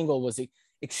 This angle was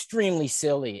extremely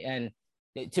silly, and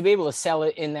to be able to sell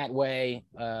it in that way,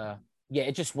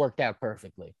 it just worked out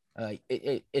perfectly.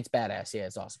 It's badass. Yeah,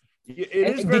 it's awesome.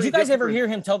 Did you guys ever hear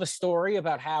him tell the story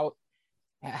about how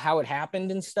it happened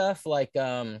and stuff? Like,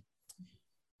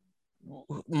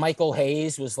 Michael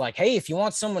Hayes was like, hey, if you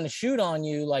want someone to shoot on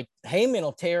you, like, Heyman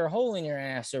will tear a hole in your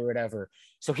ass or whatever.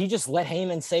 So he just let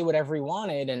Heyman say whatever he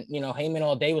wanted. And, you know, Heyman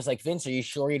all day was like, Vince, are you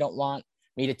sure you don't want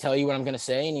me to tell you what I'm going to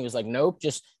say? And he was like, nope,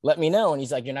 just let me know. And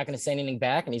he's like, you're not going to say anything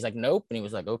back? And he's like, nope. And he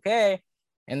was like, okay.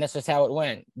 And that's just how it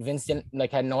went. Vince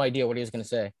had no idea what he was going to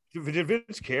say. Did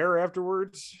Vince care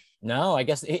afterwards? No, I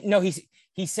guess no.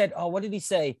 He said, oh, what did he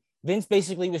say? Vince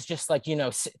basically was just like,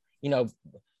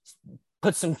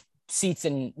 put some seats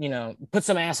and, put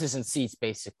some asses in seats,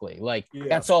 basically. Like,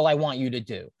 that's all I want you to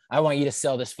do. I want you to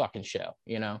sell this fucking show,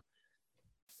 Well,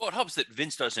 it helps that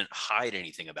Vince doesn't hide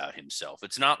anything about himself.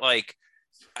 It's not like,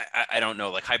 I don't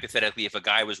know, like hypothetically, if a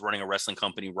guy was running a wrestling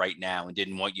company right now and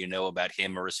didn't want you to know about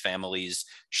him or his family's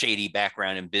shady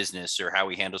background in business or how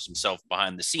he handles himself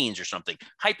behind the scenes or something,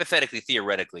 hypothetically,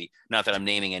 theoretically, not that I'm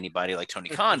naming anybody like Tony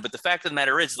Khan, but the fact of the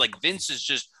matter is, like, Vince is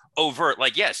just overt.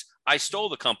 Like, yes, I stole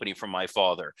the company from my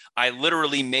father. I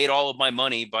literally made all of my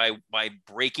money by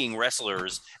breaking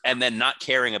wrestlers and then not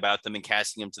caring about them and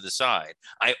casting them to the side.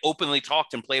 I openly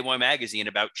talked in Playboy magazine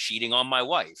about cheating on my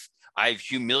wife. I've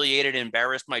humiliated and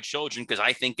embarrassed my children because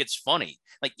I think it's funny.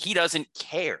 Like, he doesn't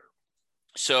care.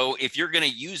 So if you're going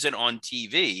to use it on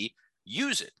TV,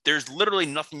 use it. There's literally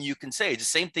nothing you can say. It's the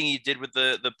same thing he did with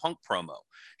the Punk promo.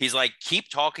 He's like, keep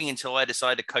talking until I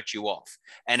decide to cut you off.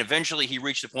 And eventually he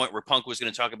reached the point where Punk was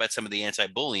going to talk about some of the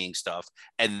anti-bullying stuff.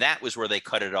 And that was where they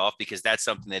cut it off, because that's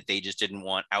something that they just didn't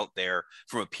want out there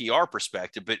from a PR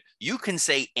perspective. But you can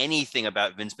say anything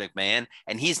about Vince McMahon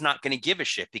and he's not going to give a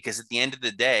shit, because at the end of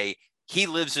the day, he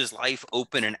lives his life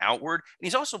open and outward. And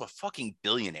he's also a fucking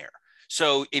billionaire.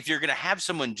 So if you're going to have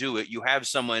someone do it, you have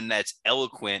someone that's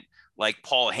eloquent like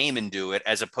Paul Heyman do it,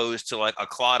 as opposed to like a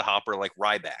clodhopper like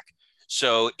Ryback.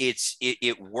 So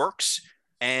it works,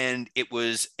 and it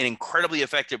was an incredibly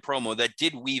effective promo that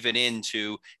did weave it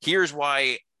into, here's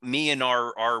why me and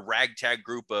our ragtag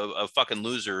group of fucking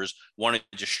losers want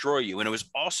to destroy you. And it was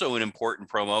also an important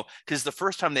promo because the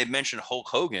first time they mentioned Hulk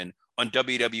Hogan on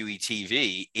WWE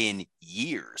TV in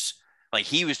years. Like,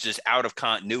 he was just out of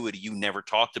continuity. You never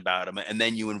talked about him. And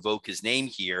then you invoke his name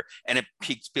here, and it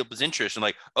piques people's interest. And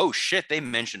like, oh shit, they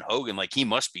mentioned Hogan. Like, he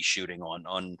must be shooting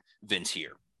on Vince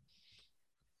here.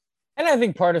 And I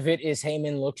think part of it is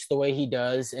Heyman looks the way he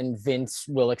does, and Vince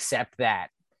will accept that.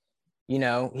 You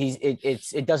know,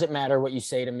 it doesn't matter what you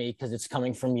say to me because it's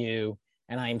coming from you,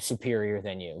 and I am superior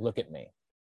than you. Look at me.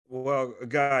 Well,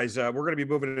 guys, we're going to be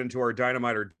moving into our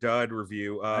Dynamite or Dud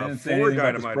review. I didn't say anything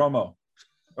about this promo.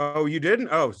 Oh, you didn't?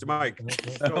 Oh, it's Mike.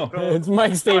 It's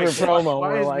Mike's favorite promo.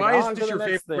 Why is this your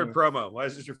favorite promo? Why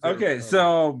is this your favorite? Okay, promo?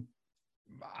 so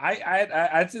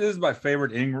I'd say this is my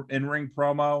favorite in-ring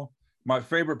promo. My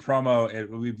favorite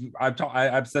promo,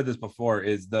 I've said this before,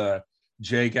 is the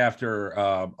Jake after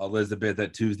Elizabeth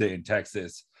at Tuesday in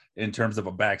Texas in terms of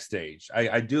a backstage.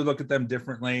 I do look at them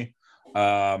differently,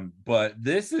 but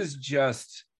this is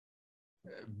just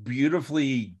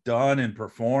beautifully done and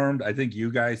performed. I think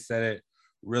you guys said it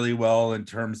really well in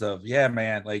terms of, yeah,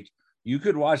 man, like you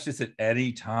could watch this at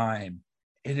any time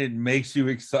and it makes you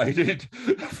excited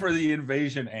for the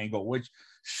invasion angle, which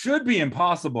should be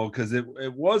impossible because it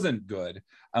wasn't good.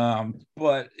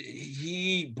 But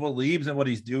he believes in what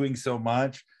he's doing so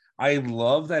much. I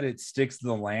love that it sticks to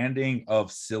the landing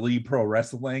of silly pro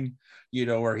wrestling, you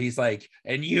know, where he's like,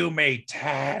 and you made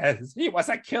Taz. He was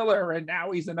a killer and now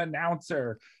he's an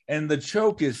announcer. And the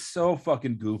choke is so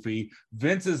fucking goofy.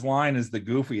 Vince's line is the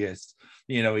goofiest.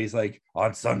 You know, he's like,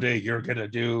 on Sunday, you're going to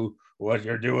do what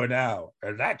you're doing now.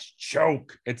 And that's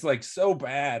choke. It's like so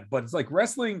bad, but it's like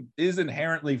wrestling is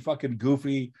inherently fucking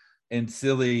goofy and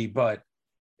silly, but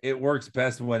it works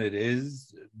best when it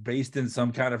is based in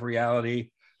some kind of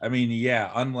reality. I mean,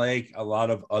 yeah, unlike a lot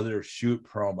of other shoot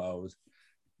promos,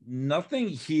 nothing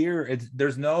here.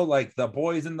 There's no like the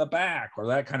boys in the back or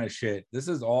that kind of shit. This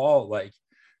is all like,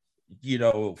 you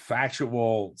know,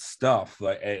 factual stuff.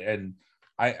 Like, and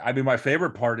I mean, my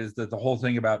favorite part is that the whole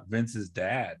thing about Vince's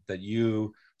dad that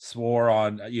you swore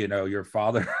on, you know, your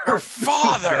father. Your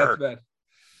father.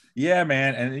 Yeah,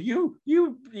 man. And you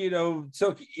know,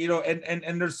 so, you know,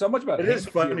 and there's so much about it. Is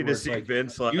funny to see like,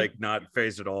 Vince like not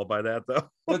phased at all by that, though.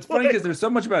 Well, it's funny because there's so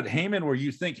much about Heyman where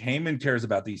you think Heyman cares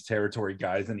about these territory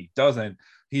guys and he doesn't.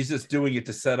 He's just doing it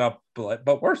to set up.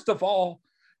 But worst of all,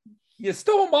 you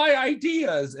stole my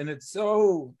ideas. And it's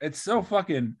so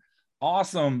fucking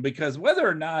awesome because whether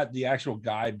or not the actual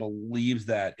guy believes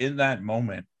that in that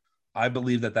moment, I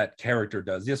believe that character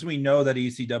does. Yes, we know that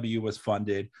ECW was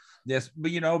funded. Yes, but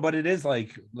you know, but it is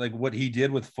like what he did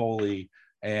with Foley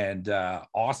and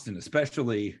Austin,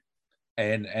 especially,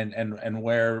 and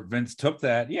where Vince took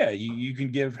that. Yeah, you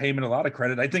can give Heyman a lot of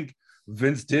credit. I think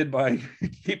Vince did by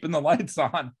keeping the lights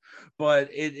on, but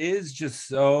it is just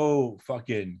so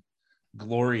fucking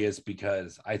glorious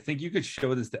because I think you could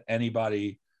show this to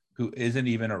anybody who isn't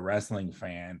even a wrestling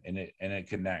fan, and it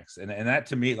connects. And that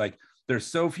to me, like, there's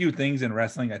so few things in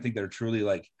wrestling I think they're truly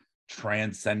like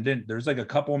transcendent. There's like a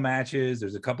couple matches,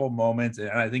 there's a couple moments, and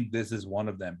I think this is one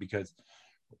of them because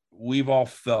we've all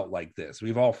felt like this.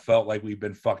 We've all felt like we've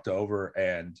been fucked over.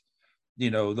 And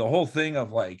you know, the whole thing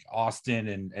of like Austin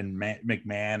and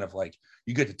McMahon of like,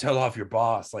 you get to tell off your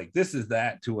boss, like this is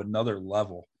that to another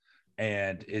level.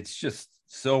 And it's just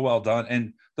so well done.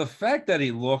 And the fact that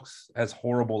he looks as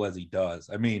horrible as he does,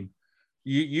 I mean,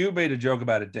 you made a joke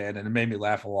about it, Dan, and it made me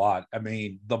laugh a lot. I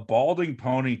mean, the balding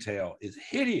ponytail is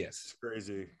hideous. It's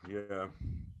crazy. Yeah.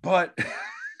 But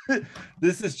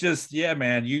this is just, yeah,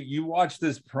 man, you watch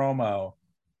this promo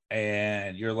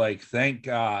and you're like, thank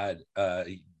God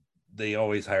they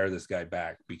always hire this guy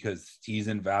back because he's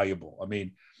invaluable. I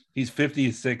mean, he's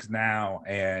 56 now,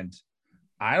 and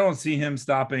I don't see him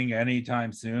stopping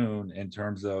anytime soon in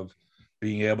terms of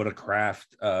being able to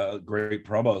craft great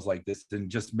promos like this and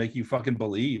just make you fucking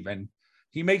believe. And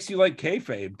he makes you like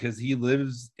kayfabe because he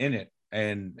lives in it,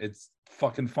 and it's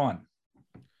fucking fun.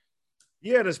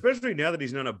 Yeah, and especially now that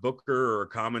he's not a booker or a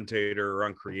commentator or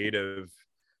on creative,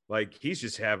 like he's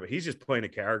just playing a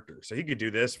character. So he could do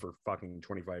this for fucking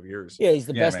 25 years. Yeah, he's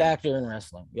the best actor in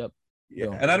wrestling. Yep.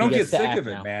 Yeah, and I don't get sick of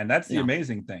it, man. That's the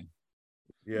amazing thing.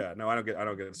 Yeah, no, I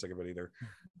don't get sick of it either.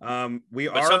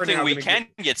 But something we can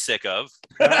get sick of.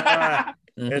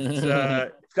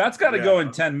 Scott's got to go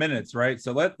in 10 minutes, right?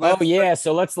 So let's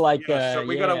so let's like so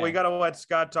we gotta let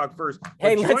Scott talk first.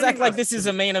 Hey, let's act like this is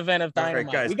a main event of Dynamite.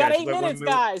 Right, guys, we got 8 minutes,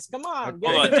 guys. Come on.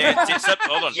 Hold on, Dan.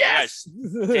 Hold on, yes.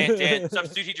 Guys. Dan,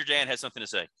 substitute teacher Dan has something to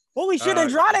say. Holy shit,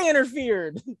 Andrade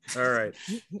interfered. All right.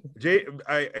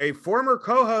 A former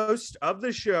co-host of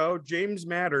the show, James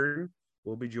Mattern,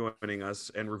 will be joining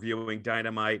us and reviewing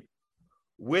Dynamite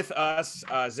with us.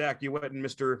 Zach, you went and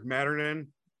Mr. Mattern in?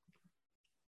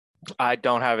 I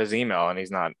don't have his email, and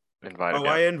he's not invited Oh,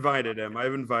 yet. I invited him. I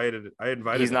invited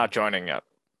He's him. not joining yet.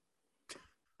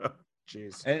 Oh,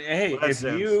 jeez. And hey,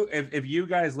 Well, if you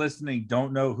guys listening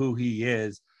don't know who he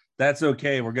is, that's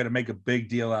okay. We're gonna make a big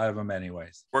deal out of him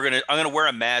anyways. I'm gonna wear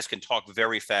a mask and talk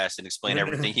very fast and explain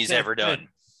everything he's ever done.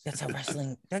 That's a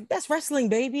wrestling. That's wrestling,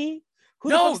 baby. Who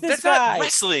the No, fuck's this that's guy? not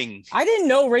wrestling. I didn't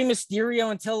know Rey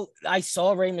Mysterio until I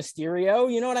saw Rey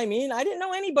Mysterio. You know what I mean? I didn't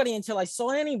know anybody until I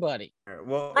saw anybody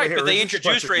Well, Right, here, but they here's a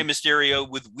introduced Rey question. Mysterio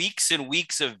with weeks and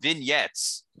weeks of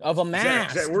vignettes. of a Zach,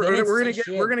 mask. Zach, They we're didn't gonna say get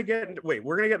shit. we're gonna get wait,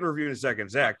 we're gonna get in review in a second.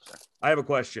 Zach, I have a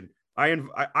question.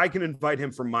 I can invite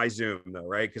him from my Zoom though,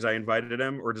 right? Because I invited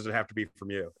him, or does it have to be from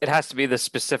you? It has to be the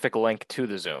specific link to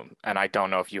the Zoom, and I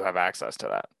don't know if you have access to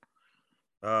that.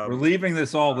 We're leaving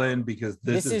this all in because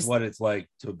this is what it's like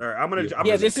to. All right, I'm Yeah,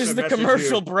 gonna this is the message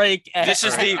commercial you. break at, This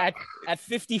is at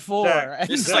 54. Zach,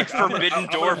 This is Zach, like forbidden I'm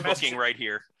door gonna message- booking right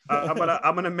here. I'm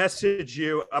gonna message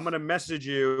you. I'm gonna message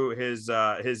you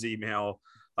his email.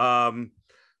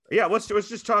 Yeah, let's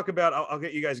just talk about. I'll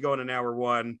get you guys going in hour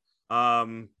one.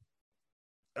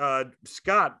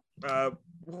 Scott,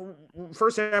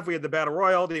 first half we had the Battle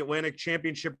Royal, the Atlantic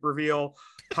Championship reveal,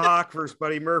 Pac versus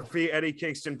Buddy Murphy, Eddie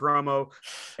Kingston promo,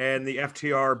 and the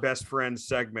FTR Best Friends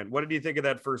segment. What did you think of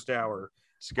that first hour,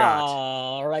 Scott?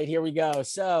 All right, here we go.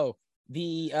 So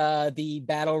the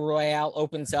Battle Royale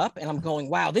opens up, and I'm going,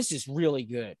 wow, this is really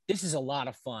good. This is a lot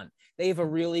of fun. They have a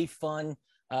really fun,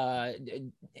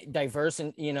 diverse,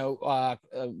 and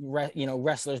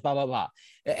wrestlers, blah blah blah,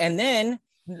 and then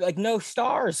like no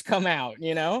stars come out,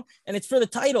 and it's for the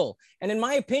title. And in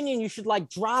my opinion, you should like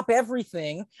drop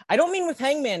everything. I don't mean with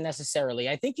Hangman necessarily.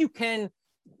 I think you can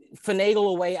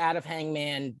finagle a way out of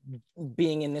Hangman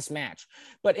being in this match,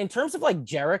 but in terms of like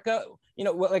Jericho,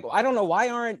 like I don't know why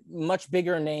aren't much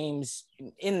bigger names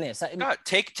in this. God,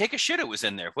 take a shit. It was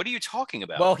in there. What are you talking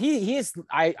about? Well, he is.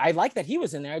 I like that he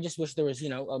was in there. I just wish there was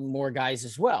more guys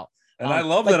as well. And I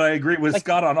love that I agree with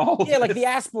Scott on all of Yeah, like this. the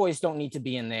ass boys don't need to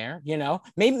be in there,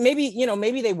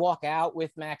 maybe they walk out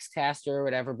with Max Caster or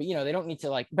whatever, but they don't need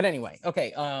to but anyway,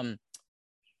 okay.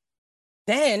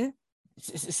 Then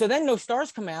no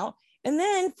stars come out, and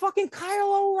then fucking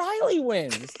Kyle O'Reilly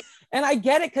wins. And I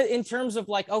get it in terms of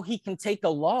like, oh, he can take a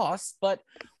loss, but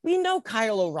we know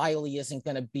Kyle O'Reilly isn't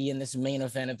going to be in this main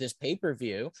event of this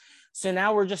pay-per-view. So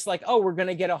now we're just like, oh, we're going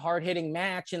to get a hard-hitting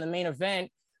match in the main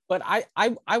event. But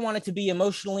I want it to be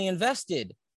emotionally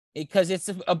invested because it's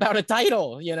about a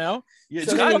title, Yeah, So it's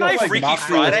then you kind of go, like Freaky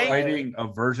Moxley was Friday? fighting a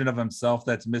version of himself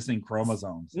that's missing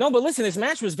chromosomes. No, but listen, this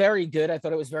match was very good. I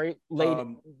thought it was very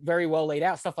well laid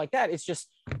out, stuff like that. It's just,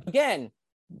 again,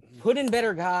 put in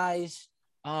better guys.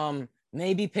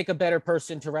 Maybe pick a better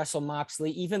person to wrestle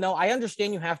Moxley, even though I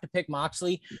understand you have to pick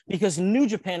Moxley because New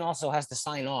Japan also has to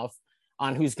sign off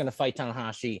on who's going to fight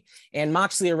Tanahashi. And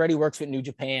Moxley already works with New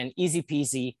Japan. Easy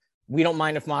peasy. We don't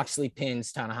mind if Moxley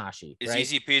pins Tanahashi. Is right?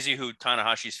 easy peasy who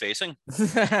Tanahashi's facing?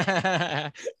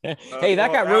 Hey,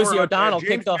 that got Rosie O'Donnell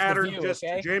kicked off the view.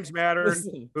 Okay? James Mattern,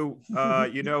 Listen. who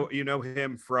you know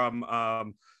him from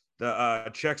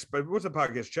the Czech. But what's the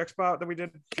podcast Czech Spot that we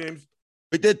did, James?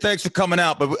 We did. Thanks for coming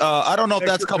out. But I don't know if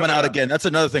Thanks that's for coming coming out out. again. That's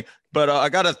another thing. But I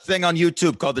got a thing on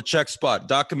YouTube called The Check Spot,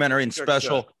 documentary and Check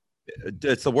special.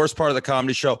 It's the worst part of the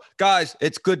comedy show. Guys,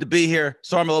 it's good to be here.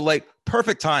 Sorry I'm a little late.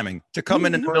 Perfect timing to come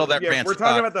in the middle of that rant. We're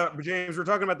talking about James. We're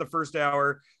talking about the first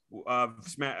hour of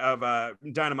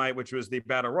Dynamite, which was the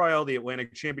Battle Royal, the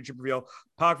Atlantic Championship reveal,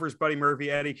 Pac versus Buddy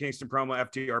Murphy, Eddie Kingston promo,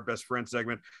 FTR Best Friend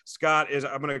segment. Scott,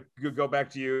 I'm going to go back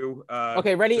to you.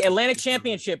 Okay, ready? Atlantic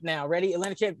Championship now. Ready?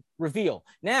 Atlantic Champ reveal.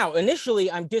 Now,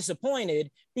 initially, I'm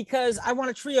disappointed because I want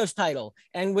a trios title.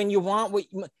 And when you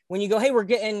go, hey, we're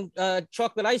getting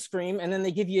chocolate ice cream, and then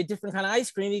they give you a different kind of ice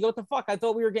cream, you go, what the fuck? I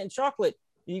thought we were getting chocolate.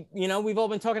 We've all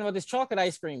been talking about this chocolate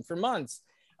ice cream for months.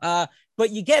 But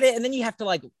you get it, and then you have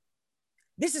to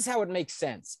this is how it makes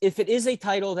sense. If it is a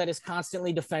title that is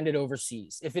constantly defended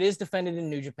overseas, if it is defended in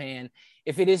New Japan,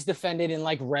 if it is defended in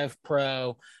like Rev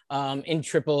Pro, in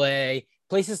AAA,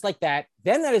 places like that,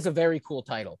 then that is a very cool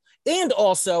title. And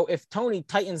also if Tony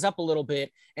tightens up a little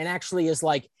bit and actually is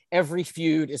like every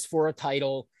feud is for a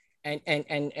title and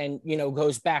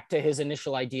goes back to his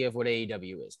initial idea of what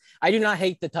AEW is. I do not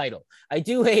hate the title. I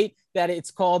do hate that it's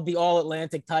called the All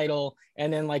Atlantic title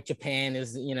and then like Japan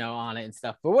is, on it and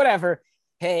stuff, but whatever.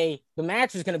 Hey, the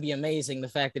match is going to be amazing. The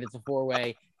fact that it's a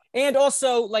 4-way, and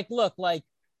also look,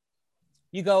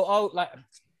 you go,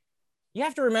 you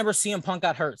have to remember CM Punk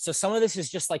got hurt. So some of this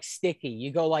is just sticky. You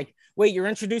go wait, you're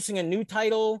introducing a new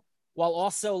title while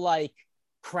also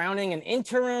crowning an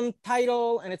interim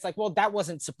title. And it's well, that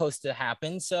wasn't supposed to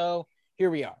happen. So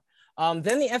here we are.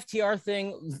 Then the FTR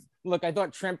thing, look, I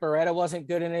thought Trent Beretta wasn't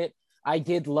good in it. I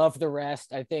did love the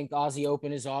rest. I think Aussie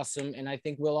Open is awesome. And I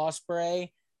think Will Ospreay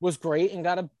was great and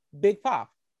got a big pop.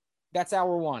 That's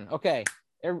hour one. Okay.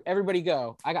 Everybody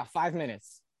go. I got 5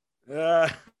 minutes.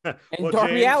 And well,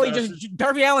 Darby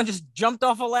Allin just jumped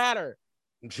off a ladder.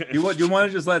 You want to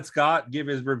just let Scott give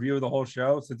his review of the whole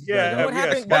show? Since What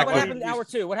happened hour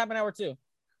two? What happened hour two?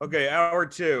 Okay, hour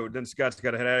two. Then Scott's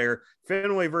got to head out of here.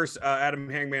 Finlay versus Adam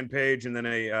Hangman Page, and then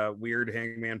a weird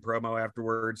Hangman promo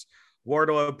afterwards.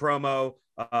 Wardlow promo.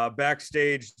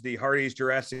 Backstage, the Hardys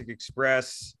Jurassic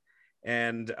Express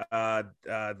and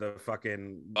the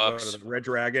fucking Bucks. The Red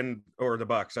Dragon or the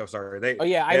Bucks. Oh, sorry.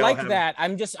 I like that.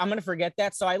 I'm gonna forget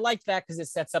that. So I like that because it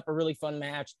sets up a really fun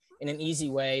match in an easy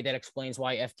way that explains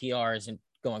why FTR isn't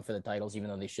going for the titles, even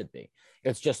though they should be.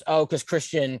 It's just because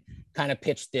Christian kind of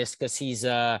pitched this because he's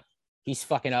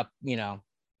fucking up,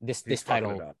 this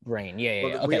title reign.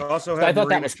 Yeah. Okay. We also I thought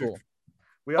that was cool.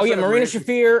 Marina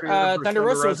Shafir, Thunder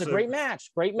Rosa was a great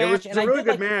match. It was a really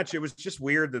good match. It was just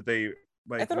weird that they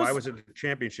why was it a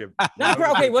championship?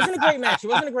 It wasn't a great match. It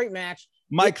wasn't a great match.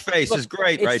 Mike Face is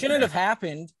great. It shouldn't have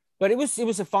happened, but it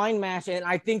was a fine match, and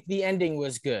I think the ending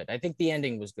was good.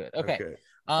 Okay.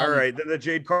 All right. Then the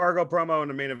Jade Cargill promo in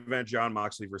the main event: Jon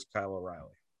Moxley versus Kyle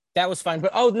O'Reilly. That was fine,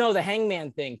 but the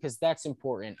Hangman thing because that's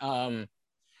important.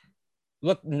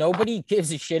 Look, nobody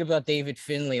gives a shit about David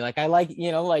Finlay. Like I like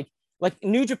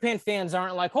New Japan fans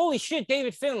aren't like, holy shit,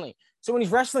 David Finlay. So when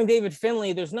he's wrestling David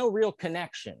Finlay, there's no real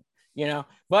connection.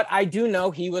 But I do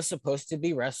know he was supposed to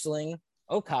be wrestling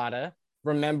Okada.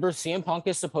 Remember, CM Punk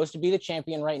is supposed to be the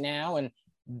champion right now, and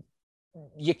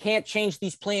you can't change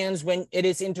these plans when it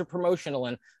is interpromotional.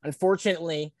 And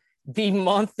unfortunately, the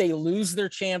month they lose their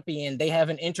champion, they have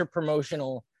an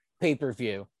interpromotional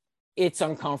pay-per-view. It's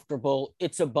uncomfortable.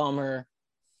 It's a bummer.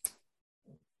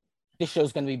 This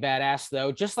show's going to be badass,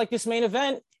 though, just like this main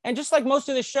event. And just like most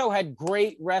of the show had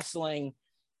great wrestling.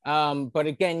 But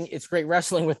again, it's great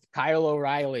wrestling with Kyle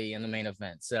O'Reilly in the main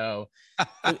event. So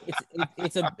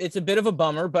it's a bit of a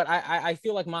bummer, but I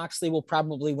feel like Moxley will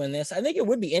probably win this. I think it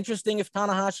would be interesting if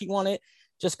Tanahashi won it,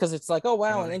 just because it's like, oh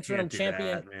wow, an interim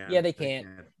champion. They can't.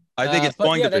 I think it's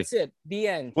going to be. That's it. The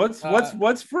end.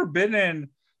 What's forbidden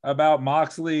about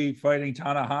Moxley fighting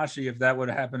Tanahashi if that would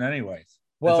happen anyways?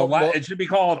 Well, it should be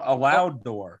called a loud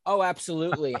door. Oh,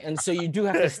 absolutely. And so you do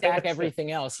have to stack everything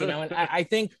else, and I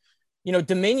think.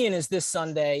 Dominion is this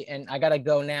Sunday, and I got to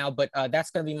go now, but that's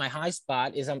going to be my high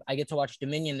spot is I get to watch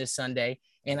Dominion this Sunday,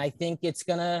 and I think it's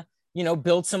going to,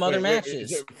 build some other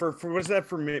matches. For what does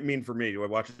that mean for me? Do I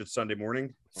watch it Sunday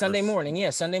morning? Sunday morning. Yeah.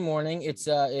 Sunday morning. It's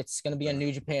going to be on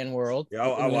New Japan World. Yeah.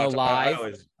 I'll watch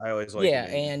live. I always like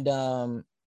it.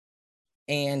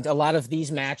 And a lot of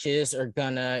these matches are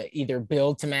going to either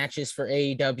build to matches for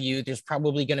AEW. There's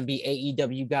probably going to be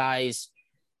AEW guys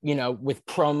with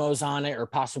promos on it or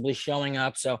possibly showing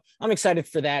up. So I'm excited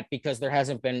for that because there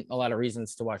hasn't been a lot of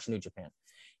reasons to watch New Japan.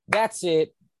 That's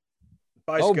it.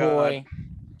 Bye, Scott. Boy.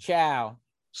 Ciao.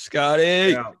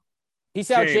 Scotty. Ciao.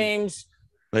 Peace out, James.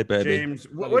 Hey, baby. James,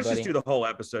 let's just do the whole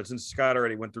episode since Scott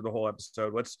already went through the whole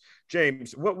episode.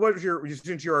 James, what was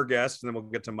since you're our guest, and then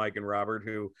we'll get to Mike and Robert,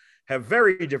 who have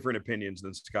very different opinions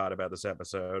than Scott about this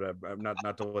episode. I'm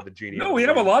not to let the genie. No, we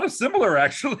have a lot of similar,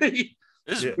 actually.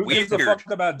 This is Who gives a fuck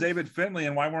about David Finlay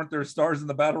and why weren't there stars in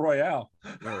the Battle Royale?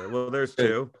 All right, well, there's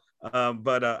two.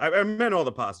 But I meant all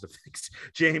the positive things.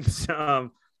 James,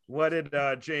 what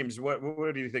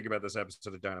do you think about this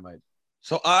episode of Dynamite?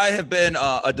 So I have been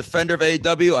a defender of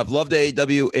AEW. I've loved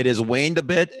AEW. It has waned a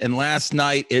bit. And last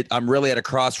night, I'm really at a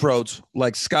crossroads.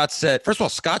 Like Scott said, first of all,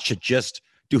 Scott should just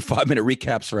do 5-minute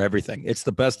recaps for everything. It's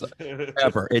the best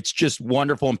ever. It's just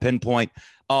wonderful and pinpoint.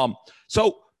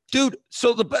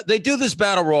 They do this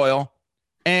battle royal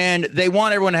and they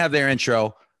want everyone to have their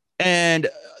intro. And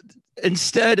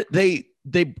instead they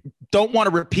don't want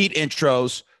to repeat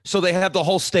intros. So they have the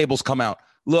whole stables come out.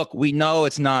 Look, we know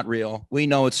it's not real. We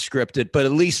know it's scripted, but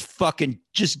at least fucking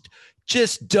just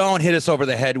don't hit us over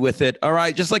the head with it. All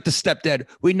right. Just like the stepdad.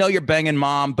 We know you're banging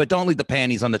mom, but don't leave the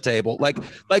panties on the table. Like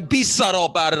be subtle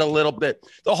about it a little bit.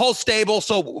 The whole stable.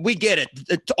 So we get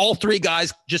it. All three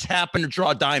guys just happen to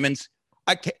draw diamonds.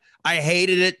 I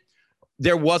hated it.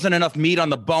 There wasn't enough meat on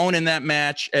the bone in that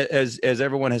match, as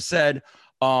everyone has said.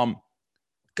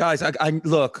 Guys, I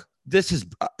look. This is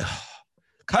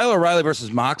Kyle O'Reilly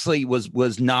versus Moxley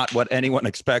was not what anyone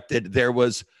expected.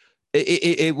 It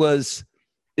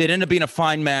ended up being a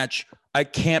fine match. I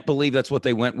can't believe that's what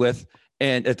they went with.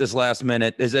 And at this last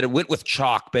minute is that it went with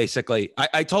chalk. Basically,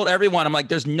 I told everyone, I'm like,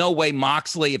 there's no way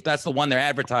Moxley, if that's the one they're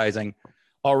advertising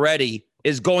already,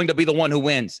 is going to be the one who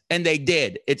wins. And they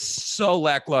did. It's so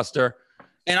lackluster.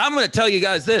 And I'm going to tell you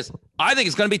guys this. I think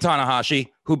it's going to be Tanahashi.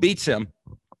 who beats him.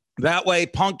 That way,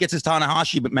 Punk gets his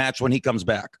Tanahashi match when he comes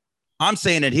back. I'm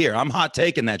saying it here. I'm hot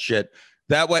taking that shit.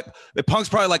 That way, Punk's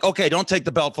probably like, okay, don't take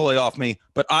the belt fully off me,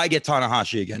 but I get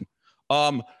Tanahashi again.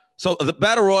 So the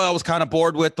Battle Royal I was kind of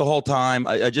bored with the whole time.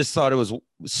 I just thought it was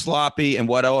sloppy and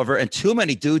whatever, and too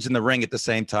many dudes in the ring at the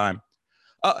same time.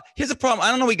 Here's the problem. I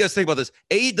don't know what you guys think about this.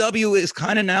 AEW is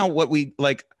kind of now what we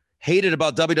like hated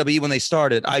about WWE when they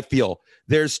started. I feel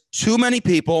there's too many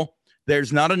people.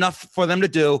 There's not enough for them to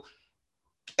do.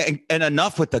 And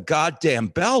enough with the goddamn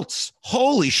belts.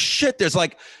 Holy shit. There's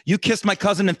like, you kissed my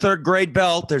cousin in third grade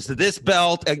belt. There's this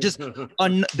belt.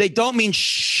 They don't mean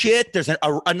shit. There's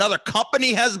another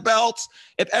company has belts.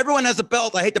 If everyone has a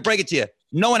belt, I hate to break it to you,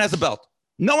 no one has a belt.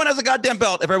 No one has a goddamn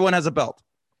belt if everyone has a belt.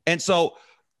 And so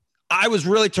I was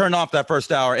really turned off that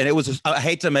first hour, and it was, I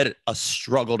hate to admit it, a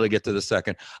struggle to get to the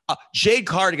second. Jade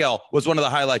Cargill was one of the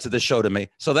highlights of this show to me.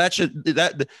 So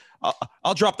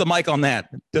I'll drop the mic on that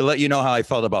to let you know how I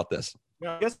felt about this.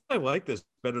 Yeah, I guess I like this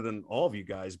better than all of you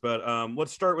guys, but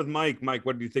let's start with Mike. Mike,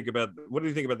 what do you think about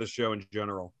this show in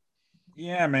general?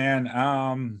 Yeah, man.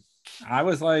 I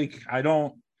was like, I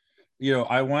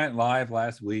went live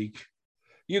last week.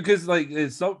 Because like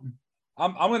it's so.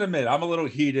 I'm gonna admit I'm a little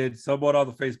heated. Someone on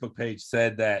the Facebook page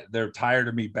said that they're tired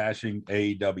of me bashing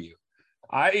AEW.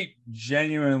 I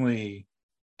genuinely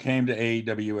came to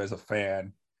AEW as a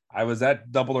fan. I was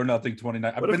at Double or Nothing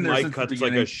 29. What if Mike cuts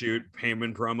like a shoot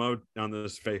Heyman promo on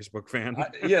this Facebook fan?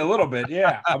 Yeah, a little bit.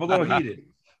 Yeah, I'm a little heated.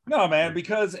 No, man,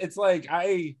 because it's like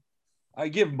I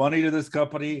give money to this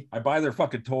company. I buy their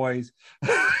fucking toys.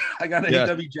 I got an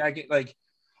AEW jacket. Like,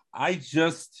 I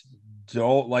just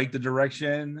don't like the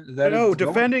direction that. No,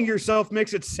 defending yourself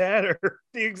makes it sadder.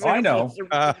 The example.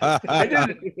 I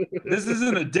know. This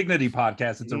isn't a dignity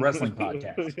podcast. It's a wrestling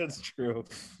podcast. That's true.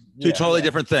 Two totally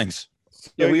different things.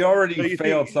 Yeah, we already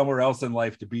failed somewhere else in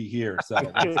life to be here. So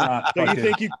it's not. So you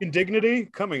think you can dignity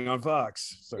coming on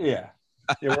Fox? So. Yeah,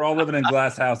 we're all living in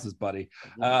glass houses, buddy.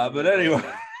 But anyway,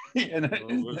 and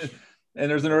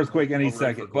there's an earthquake any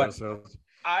second. But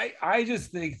I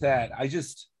just think that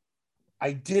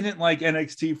I didn't like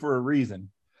NXT for a reason,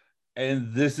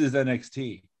 and this is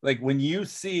NXT. Like when you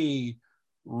see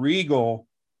Regal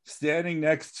standing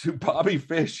next to Bobby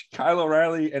Fish, Kyle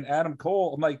O'Reilly, and Adam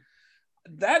Cole, I'm like,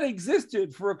 that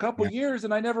existed for a couple years,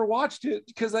 and I never watched it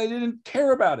because I didn't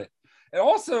care about it. And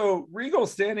also, Regal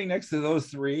standing next to those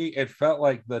three, it felt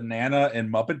like the Nana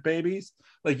and Muppet Babies.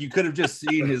 Like you could have just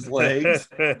seen his legs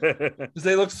because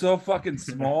they look so fucking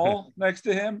small next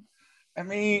to him. I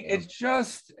mean, it's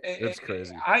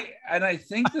crazy. I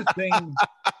think the thing.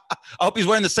 I hope he's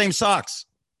wearing the same socks.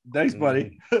 Thanks,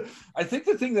 buddy. I think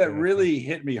the thing that really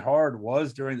hit me hard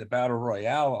was during the Battle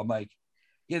Royale. I'm like,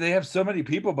 yeah, they have so many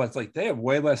people, but it's like they have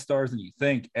way less stars than you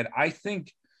think. And I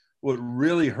think what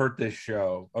really hurt this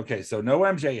show. Okay, so no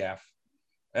MJF.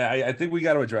 I think we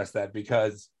got to address that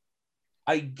because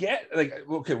I get like,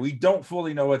 okay, we don't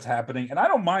fully know what's happening, and I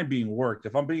don't mind being worked.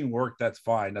 If I'm being worked, that's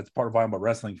fine. That's part of why I'm a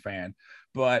wrestling fan.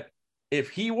 But if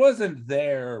he wasn't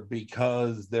there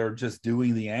because they're just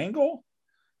doing the angle,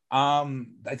 I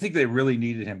think they really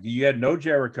needed him. You had no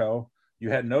Jericho, you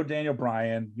had no Daniel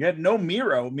Bryan, you had no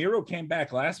Miro. Miro came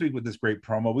back last week with this great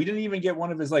promo. We didn't even get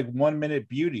one of his like 1 minute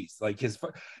beauties. Like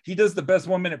he does the best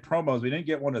 1 minute promos. We didn't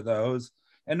get one of those,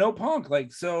 and no Punk.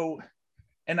 Like so.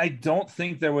 And I don't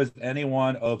think there was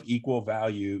anyone of equal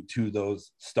value to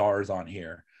those stars on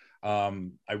here. I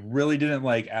really didn't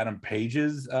like Adam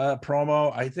Page's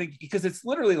promo. I think because it's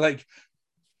literally like,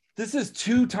 this is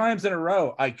 2 times in a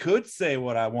row. I could say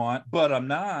what I want, but I'm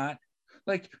not.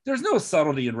 Like, there's no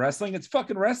subtlety in wrestling. It's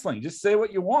fucking wrestling. Just say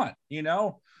what you want, you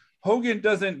know? Hogan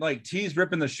doesn't like tease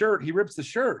ripping the shirt. He rips the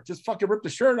shirt. Just fucking rip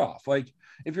the shirt off. Like,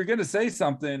 if you're going to say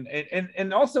something,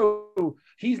 and also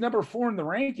he's number 4 in the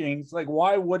rankings. Like,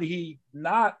 why would he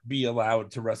not be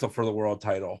allowed to wrestle for the world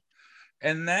title?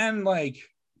 And then like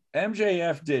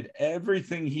MJF did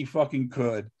everything he fucking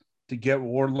could to get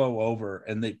Wardlow over,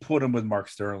 and they put him with Mark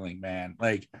Sterling, man.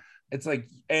 Like, it's like,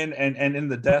 and in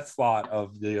the death slot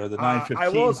of the 915. I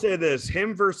will say this: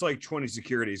 him versus like 20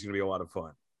 security is going to be a lot of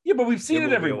fun. Yeah, but we've seen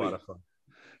it every week. A lot of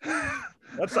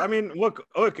fun. I mean, look,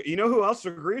 you know who else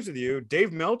agrees with you?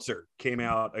 Dave Meltzer came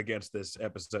out against this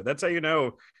episode. That's how you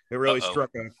know it really struck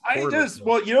a chord.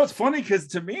 Well, you know, it's funny because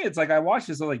to me, it's like I watched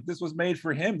this, I'm like, this was made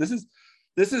for him. This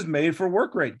is made for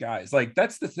work rate guys. Like,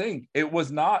 that's the thing. It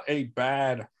was not a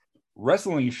bad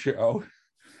wrestling show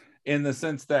in the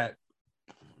sense that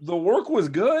the work was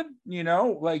good, you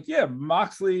know, like, yeah,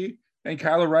 Moxley and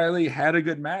Kyle O'Reilly had a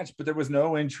good match, but there was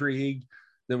no intrigue.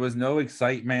 There was no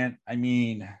excitement. I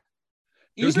mean,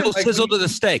 There's no sizzle to the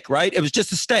steak, right? It was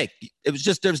just a steak. It was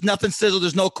just, there's nothing sizzle.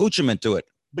 There's no accoutrement to it.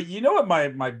 But you know what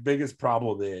my biggest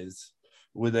problem is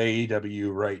with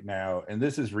AEW right now, and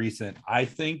this is recent, I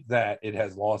think that it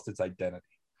has lost its identity.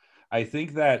 I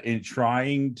think that in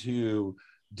trying to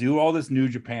do all this New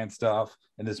Japan stuff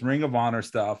and this Ring of Honor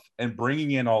stuff and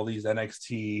bringing in all these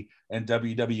NXT and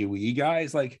WWE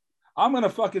guys, like, I'm going to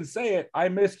fucking say it. I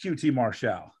miss QT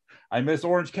Marshall. I miss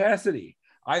Orange Cassidy.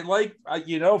 I like,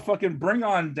 fucking bring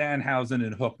on Danhausen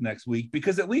and Hook next week,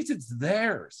 because at least it's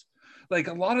theirs. Like,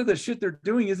 a lot of the shit they're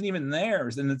doing isn't even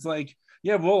theirs. And it's like,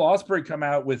 yeah, Will Ospreay come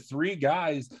out with 3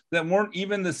 guys that weren't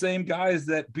even the same guys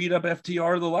that beat up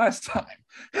FTR the last time.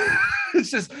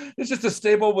 It's just a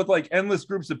stable with like endless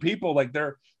groups of people. Like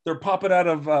they're popping out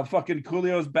of fucking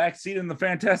Coolio's backseat in the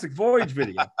Fantastic Voyage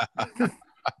video.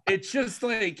 It's just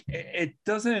like, it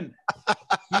doesn't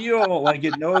feel like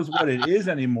it knows what it is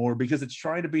anymore, because it's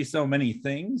trying to be so many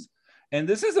things. And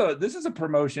this is a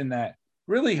promotion that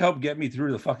really helped get me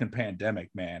through the fucking pandemic,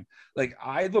 man. Like,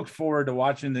 I look forward to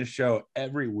watching this show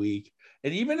every week.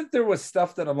 And even if there was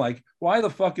stuff that I'm like, why the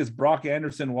fuck is Brock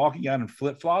Anderson walking out in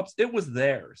flip-flops? It was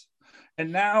theirs.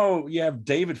 And now you have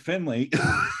David Finlay.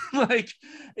 Like,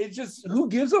 it's just, who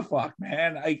gives a fuck,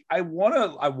 man? I want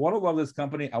to love this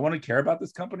company. I want to care about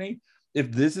this company.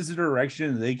 If this is the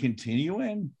direction they continue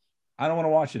in, I don't want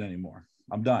to watch it anymore.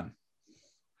 I'm done.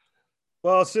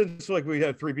 Well, since like we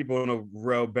had 3 people in a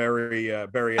row bury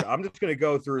it, I'm just gonna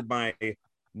go through my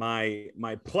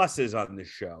pluses on this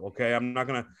show. Okay, I'm not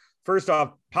gonna. First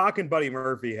off, Pac and Buddy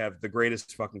Murphy have the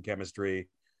greatest fucking chemistry.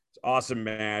 It's an awesome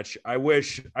match. I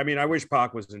wish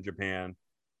Pac was in Japan.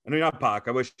 I mean, not Pac.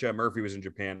 I wish Murphy was in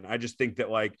Japan. I just think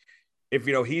that, like, if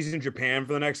he's in Japan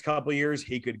for the next couple of years,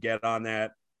 he could get on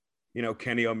that,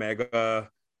 Kenny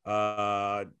Omega,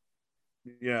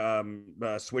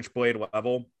 Switchblade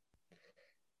level.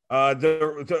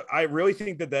 I really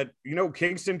think that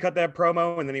Kingston cut that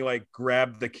promo and then he like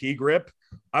grabbed the key grip.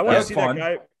 I want to see that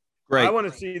guy. Great. I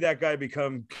want to see that guy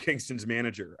become Kingston's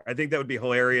manager. I think that would be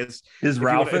hilarious. His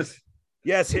Ralphus.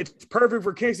 Yes, it's perfect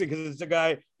for Kingston because it's a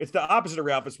guy. It's the opposite of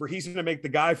Ralphus, where he's going to make the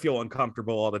guy feel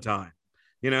uncomfortable all the time.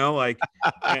 Like,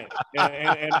 and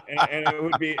it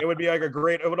would be like a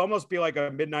great. It would almost be like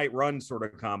a Midnight Run sort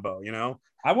of combo.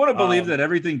 I want to believe that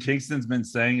everything Kingston's been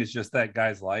saying is just that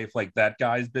guy's life. Like, that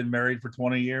guy's been married for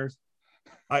 20 years.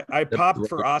 I popped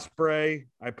for Ospreay.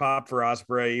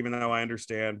 Even though I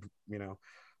understand,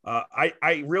 I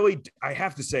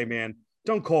have to say, man,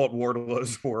 don't call it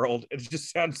Wardlow's World. It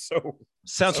just sounds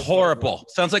sounds horrible. Horrible.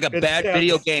 Sounds like a bad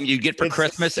video game you get for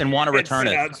Christmas and want to return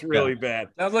it. That's really bad.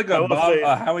 Sounds like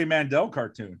a Howie Mandel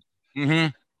cartoon. Mm-hmm.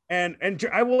 And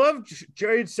I love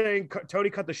Jared saying Tony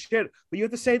cut the shit, but you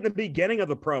have to say it in the beginning of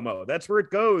the promo. That's where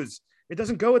it goes. It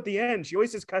doesn't go at the end. She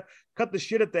always says cut the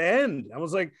shit at the end. I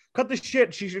was like, cut the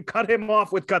shit. She should cut him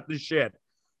off with cut the shit.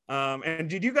 And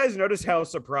did you guys notice how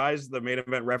surprised the main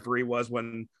event referee was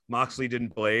when Moxley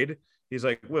didn't blade? He's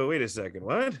like, well, wait a second,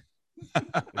 what?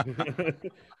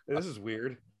 This is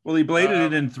weird. Well, he bladed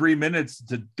it in 3 minutes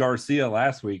to Garcia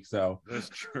last week, so that's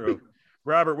true.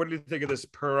 Robert, what did you think of this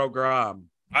program?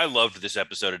 I loved this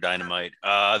episode of Dynamite.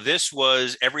 This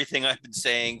was everything I've been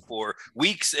saying for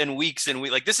weeks and weeks and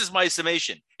weeks. Like, this is my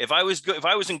summation. If I was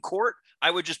in court, I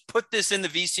would just put this in the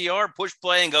VCR, push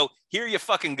play, and go, here you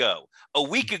fucking go. A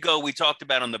week ago, we talked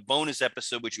about on the bonus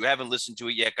episode, which you haven't listened to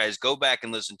it yet, guys. Go back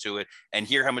and listen to it and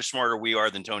hear how much smarter we are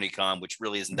than Tony Khan, which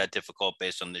really isn't that difficult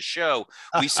based on this show.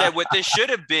 We said what this should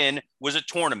have been was a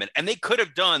tournament, and they could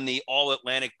have done the all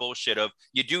Atlantic bullshit of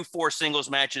you do 4 singles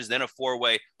matches, then a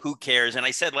 4-way. Who cares? And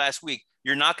I said last week,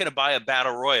 you're not going to buy a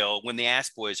battle royal when the Ass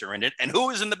Boys are in it. And who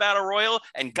is in the battle royal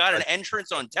and got an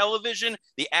entrance on television?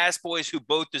 The Ass Boys, who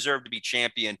both deserve to be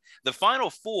champion. The final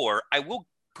 4, I will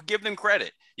give them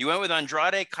credit. You went with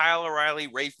Andrade, Kyle O'Reilly,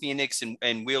 Ray Phoenix,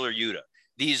 and Wheeler Yuta.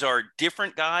 These are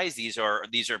different guys. These are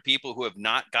people who have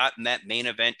not gotten that main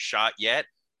event shot yet.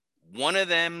 One of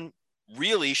them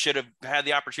really should have had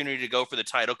the opportunity to go for the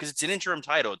title because it's an interim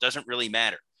title. It doesn't really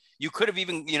matter. You could have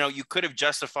even, you could have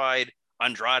justified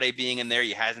Andrade being in there.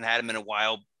 You hasn't had him in a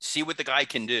while. See what the guy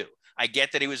can do. I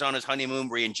get that he was on his honeymoon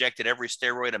where he injected every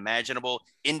steroid imaginable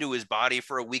into his body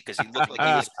for a week because he looked like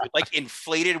he was like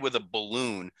inflated with a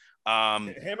balloon.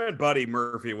 Him and Buddy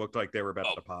Murphy looked like they were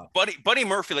about to pop. Buddy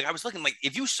Murphy, like I was looking like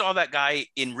if you saw that guy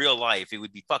in real life, it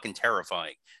would be fucking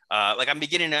terrifying. Like I'm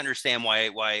beginning to understand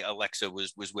why Alexa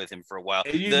was with him for a while.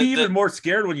 You'd be even more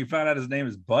scared when you found out his name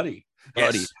is Buddy.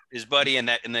 Yes, his buddy and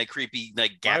that creepy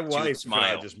like gap tooth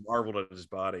smile. I just marveled at his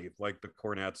body like the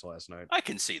Cornettes last night. I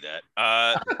can see that.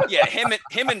 Yeah, him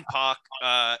and Pac.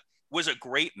 was a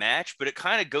great match, but it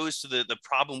kind of goes to the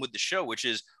problem with the show, which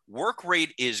is work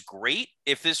rate is great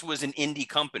if this was an indie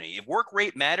company. If work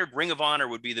rate mattered, Ring of Honor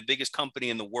would be the biggest company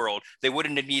in the world. They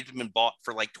wouldn't have needed been bought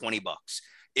for like $20.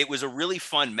 It was a really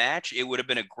fun match. It would have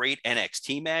been a great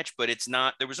NXT match, but it's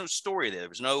not. There was no story there. There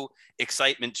was no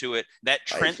excitement to it. That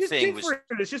Trent thing was.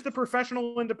 It's just the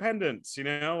professional independence, you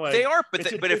know. Like, they are, but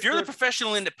if you're the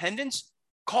professional independents,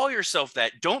 call yourself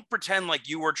that. Don't pretend like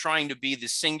you are trying to be the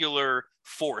singular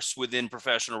force within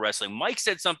professional wrestling. Mike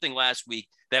said something last week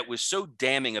that was so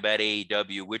damning about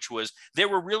AEW, which was there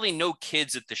were really no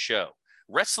kids at the show.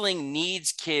 Wrestling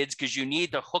needs kids because you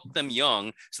need to hook them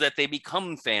young so that they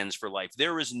become fans for life.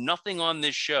 There is nothing on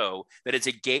this show that is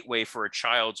a gateway for a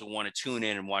child to want to tune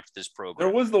in and watch this program.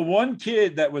 There was the one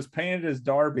kid that was painted as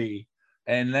Darby,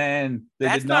 and then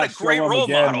that's not a great role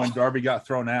model when Darby got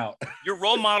thrown out. Your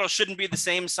role model shouldn't be the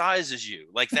same size as you.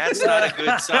 Like, that's not a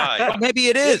good size. Maybe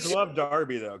it is. Kids love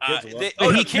Darby, though.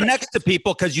 He connects to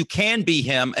people because you can be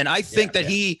him, and I think that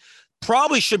he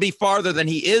probably should be farther than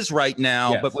he is right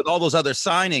now, but with all those other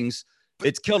signings,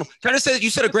 it's killed him. Can I say that you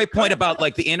said a great point about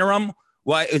like the interim?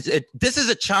 Why this is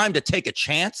a time to take a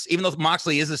chance, even though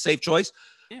Moxley is a safe choice.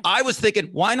 Yeah. I was thinking,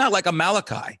 why not like a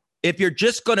Malachi? If you're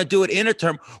just going to do it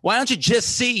interim, why don't you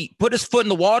just put his foot in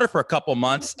the water for a couple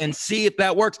months and see if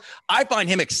that works? I find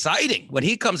him exciting when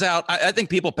he comes out. I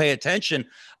think people pay attention.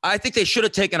 I think they should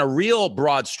have taken a real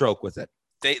broad stroke with it.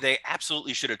 They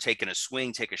absolutely should have taken a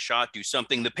swing, take a shot, do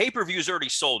something. The pay-per-view is already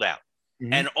sold out.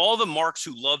 Mm-hmm. And all the marks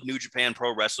who love New Japan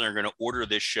Pro Wrestling are going to order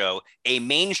this show. A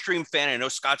mainstream fan, I know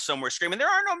Scott's somewhere screaming, there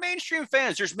are no mainstream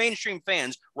fans. There's mainstream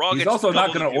fans. He's also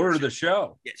not going to order the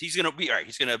show. Yes, he's going to be all right.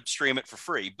 He's going to stream it for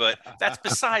free, but that's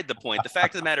beside the point. The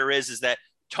fact of the matter is that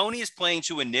Tony is playing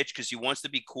to a niche because he wants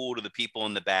to be cool to the people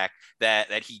in the back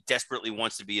that he desperately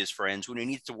wants to be his friends when he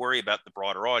needs to worry about the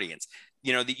broader audience.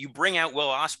 You know, that you bring out Will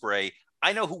Ospreay.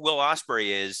 I know who Will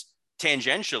Ospreay is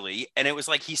tangentially, and it was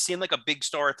like he seemed like a big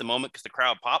star at the moment because the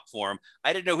crowd popped for him.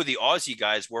 I didn't know who the Aussie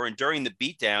guys were, and during the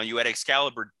beatdown, you had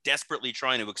Excalibur desperately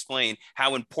trying to explain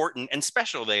how important and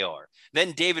special they are.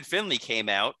 Then David Finlay came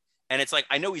out, and it's like,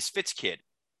 I know he's Fitz kid.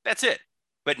 That's it.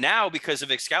 But now, because of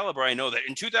Excalibur, I know that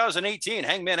in 2018,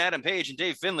 Hangman Adam Page and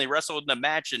Dave Finlay wrestled in a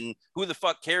match, and who the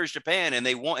fuck cares Japan? And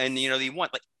they won, and they won.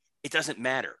 Like, it doesn't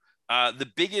matter.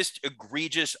 The biggest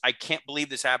egregious, I can't believe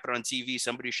this happened on TV,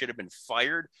 somebody should have been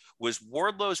fired, was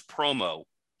Wardlow's promo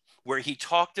where he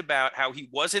talked about how he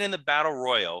wasn't in the Battle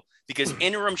Royal because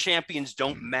interim champions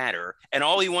don't matter, and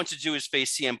all he wants to do is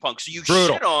face CM Punk. So you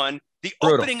shit on the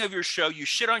opening of your show, you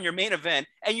shit on your main event,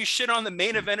 and you shit on the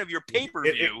main event of your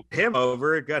pay-per-view. It got him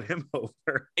over. It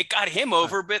got him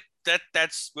over, but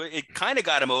that's it kind of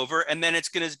got him over, and then it's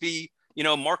going to be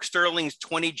Mark Sterling's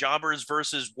 20 jobbers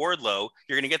versus Wardlow.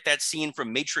 You're going to get that scene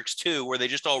from Matrix 2 where they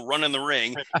just all run in the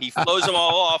ring. He flows them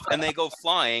all off and they go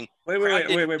flying. Wait,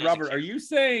 Robert, are you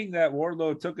saying that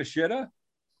Wardlow took a shitta?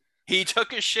 He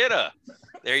took a shitta.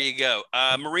 There you go.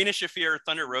 Marina Shafir,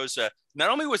 Thunder Rosa. Not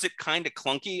only was it kind of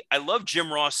clunky, I love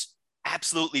Jim Ross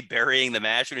absolutely burying the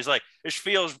match. And he's like, this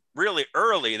feels really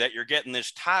early that you're getting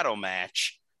this title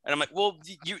match. And I'm like, well,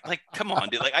 you like, come on,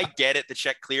 dude. Like, I get it. The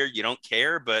check cleared. You don't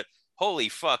care, but holy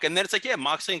fuck. And then it's like, yeah,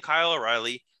 Moxley and Kyle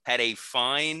O'Reilly had a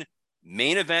fine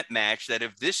main event match that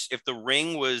if the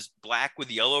ring was black with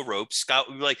yellow ropes, Scott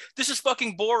would be like, this is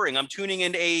fucking boring. I'm tuning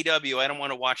into AEW. I don't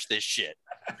want to watch this shit.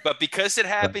 But because it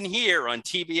happened here on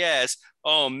TBS,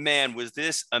 oh man, was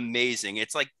this amazing.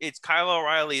 It's Kyle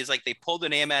O'Reilly is like, they pulled a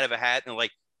name out of a hat and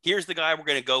like, here's the guy we're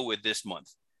going to go with this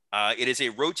month. It is a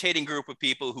rotating group of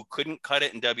people who couldn't cut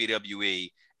it in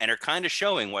WWE and are kind of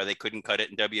showing why they couldn't cut it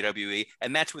in WWE.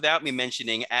 And that's without me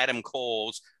mentioning Adam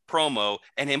Cole's promo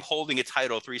and him holding a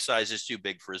title 3 sizes too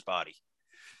big for his body.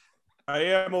 I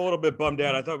am a little bit bummed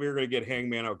out. I thought we were going to get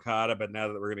Hangman Okada, but now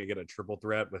that we're going to get a triple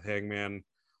threat with Hangman,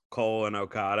 Cole, and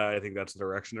Okada, I think that's the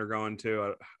direction they're going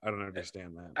to. I don't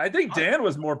understand that. I think Dan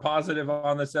was more positive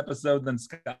on this episode than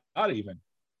Scott even.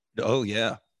 Oh,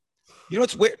 yeah. You know,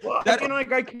 it's weird. Well, the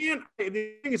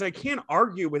thing is, I can't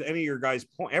argue with any of your guys'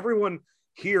 point. Everyone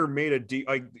here made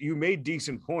you made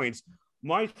decent points.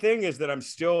 My thing is that I'm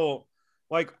still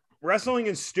like, wrestling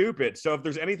is stupid. So if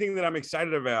there's anything that I'm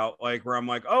excited about, like where I'm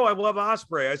like, oh, I love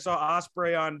Ospreay. I saw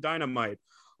Ospreay on Dynamite.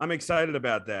 I'm excited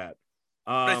about that.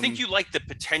 But I think you like the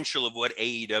potential of what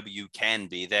AEW can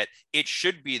be, that it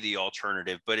should be the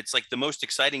alternative, but it's like the most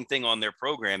exciting thing on their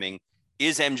programming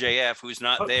is MJF, who's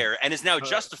not there, and is now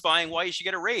justifying why he should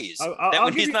get a raise. That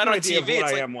when he's not on TV,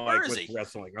 it's like, where is he?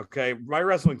 Wrestling, okay? My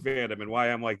wrestling fandom and why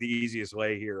I'm like the easiest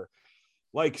way here.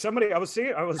 Like somebody, I was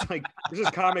like, there's this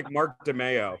comic, Mark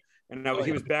DeMeo, and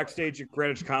he was backstage at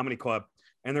Greenwich Comedy Club,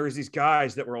 and there was these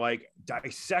guys that were like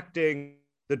dissecting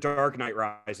The Dark Knight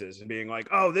Rises and being like,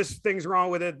 oh, this thing's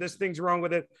wrong with it. This thing's wrong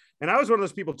with it. And I was one of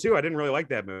those people too. I didn't really like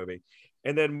that movie.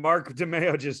 And then Mark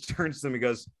DeMeo just turns to them and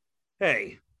goes,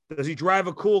 hey, does he drive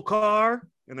a cool car?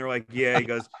 And they're like, yeah. He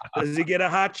goes, does he get a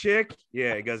hot chick?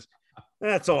 Yeah. He goes,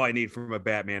 that's all I need from a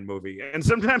Batman movie. And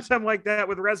sometimes I'm like that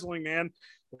with wrestling, man.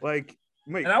 Like,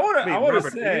 and I want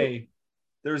to say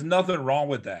there's nothing wrong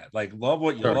with that. Like, love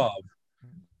what you love.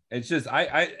 It's just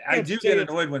I do get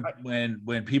annoyed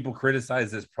when people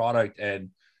criticize this product and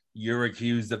you're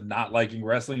accused of not liking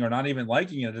wrestling or not even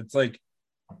liking it. It's like,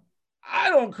 I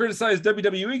don't criticize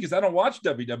WWE because I don't watch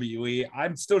WWE.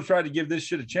 I'm still trying to give this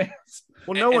shit a chance.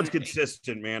 Well, no one's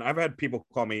consistent, man. I've had people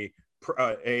call me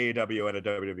AEW and a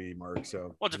WWE mark.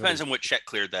 So well, it depends on what check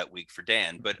cleared that week for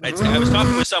Dan. But I was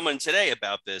talking with someone today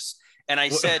about this, and I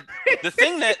said the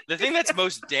thing that's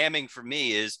most damning for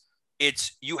me is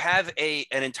you have an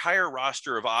entire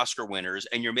roster of Oscar winners,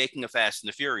 and you're making a Fast and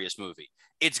the Furious movie.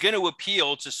 It's going to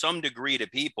appeal to some degree to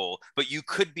people, but you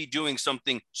could be doing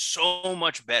something so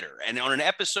much better. And on an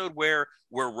episode where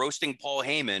we're roasting Paul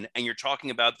Heyman and you're talking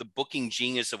about the booking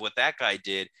genius of what that guy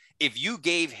did, if you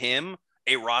gave him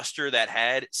a roster that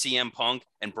had CM Punk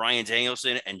and Bryan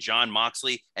Danielson and John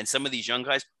Moxley and some of these young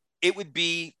guys, it would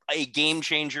be a game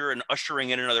changer and ushering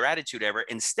in another attitude ever.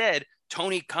 Instead,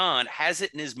 Tony Khan has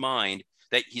it in his mind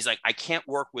that he's like, I can't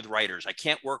work with writers. I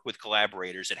can't work with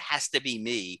collaborators. It has to be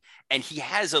me. And he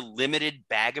has a limited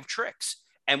bag of tricks.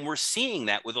 And we're seeing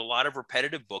that with a lot of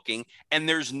repetitive booking, and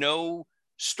there's no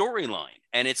storyline.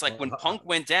 And it's like when Punk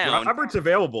went down. Robert's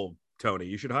available, Tony.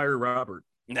 You should hire Robert.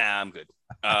 Nah, I'm good.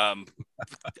 I'm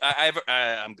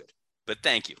good. But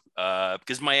thank you.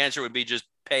 Because my answer would be just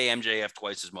pay MJF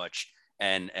twice as much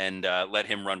and let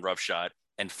him run roughshod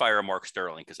and fire Mark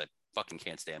Sterling, because I fucking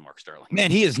can't stand Mark Sterling.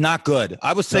 Man, he is not good.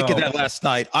 I was thinking that last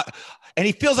night. And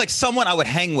he feels like someone I would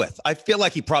hang with. I feel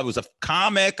like he probably was a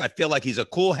comic. I feel like he's a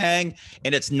cool hang.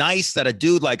 And it's nice that a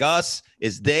dude like us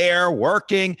is there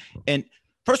working. And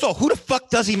first of all, who the fuck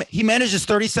does he manages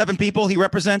 37 people he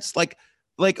represents? Like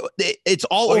it's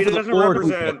all over the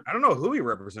board. I don't know who he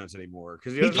represents anymore,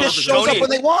 because he just shows up when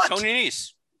they want. Tony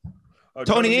Nese.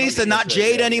 Tony Nese and not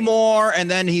Jade anymore.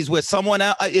 And then he's with someone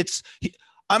else.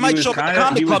 I might show up at the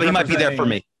comedy club. He might be there for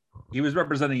me. He was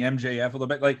representing MJF a little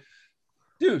bit. Like,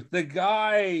 dude, the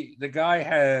guy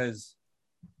has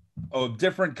a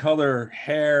different color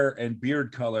hair and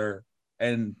beard color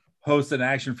and hosts an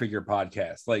action figure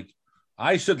podcast. Like,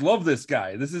 I should love this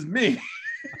guy. This is me.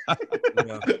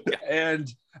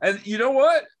 And you know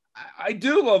what? I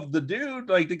do love the dude.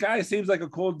 Like, the guy seems like a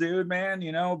cool dude, man,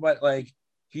 but like,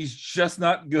 he's just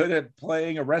not good at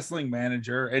playing a wrestling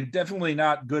manager, and definitely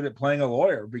not good at playing a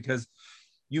lawyer, because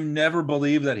you never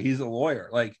believe that he's a lawyer.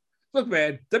 Like, look,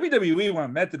 man, WWE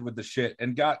went method with the shit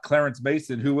and got Clarence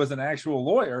Mason, who was an actual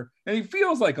lawyer, and he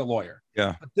feels like a lawyer.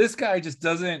 Yeah. But this guy just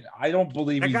doesn't. I don't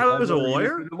believe that guy was a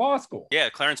lawyer in law school. Yeah,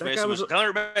 Clarence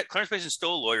Mason's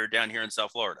still a lawyer down here in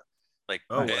South Florida. Like,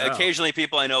 occasionally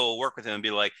people I know will work with him and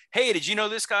be like, "Hey, did you know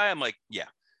this guy?" I'm like, "Yeah."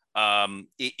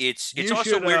 It's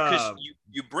also weird because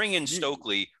you bring in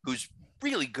Stokely, who's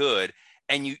really good,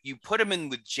 and you put him in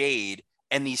with Jade,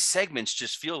 and these segments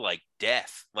just feel like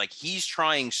death. Like, he's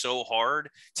trying so hard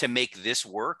to make this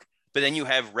work, but then you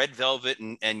have Red Velvet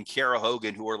and Kiara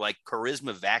Hogan, who are like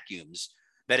charisma vacuums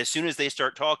that as soon as they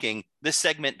start talking, this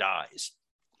segment dies.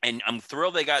 And I'm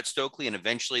thrilled they got Stokely, and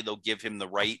eventually they'll give him the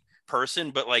right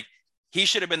person, but like, he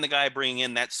should have been the guy bringing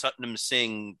in that Satnam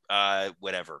Singh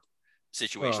whatever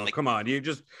situation. Come on, you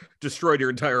just destroyed your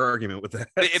entire argument with that.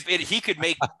 He could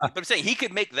make, but I'm saying he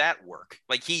could make that work.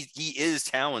 Like, he is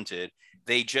talented.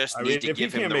 They just need to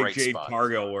give him the right Jade spot.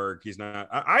 Cargill work. He's not.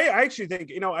 I actually think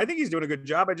I think he's doing a good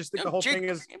job. I just think the whole thing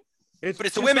is. But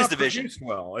it's the women's division.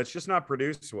 Well, it's just not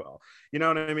produced well. You know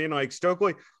what I mean? Like,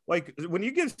 Stokely, like when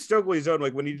you give Stokely his own,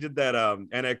 like when you did that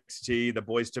NXT, the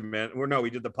Boys to Men, or no, we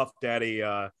did the Puff Daddy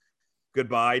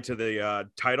goodbye to the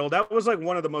title. That was like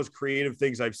one of the most creative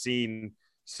things I've seen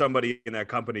somebody in that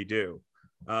company do.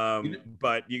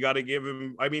 But you got to give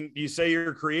him. I mean, you say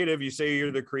you're creative. You say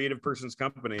you're the creative person's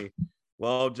company.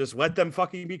 Well, just let them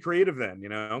fucking be creative then.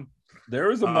 There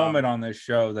was a moment on this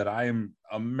show that I am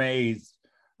amazed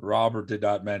Robert did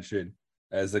not mention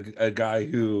as a guy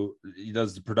who he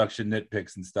does the production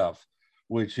nitpicks and stuff,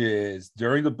 which is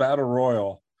during the Battle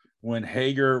Royal when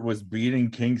Hager was beating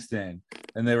Kingston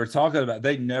and they were talking about,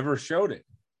 they never showed it.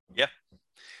 Yeah.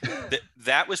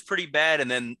 That was pretty bad. And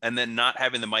then not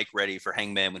having the mic ready for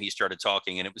Hangman when he started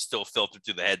talking and it was still filtered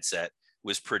through the headset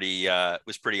was pretty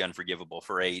unforgivable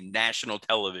for a national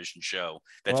television show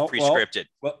that's pre-scripted.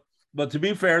 But to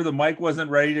be fair, the mic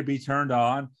wasn't ready to be turned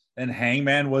on. and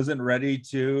Hangman wasn't ready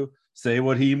to say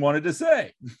what he wanted to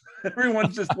say.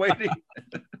 Everyone's just waiting.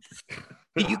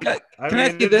 You got, I can I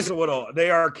mean, ask you this? they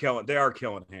are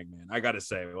killing Hangman. I got to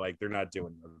say, like, they're not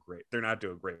doing great. They're not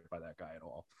doing great by that guy at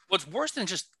all. What's worse than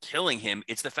just killing him,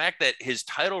 it's the fact that his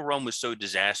title run was so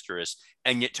disastrous,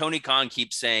 and yet Tony Khan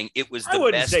keeps saying it was the I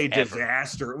wouldn't best say ever.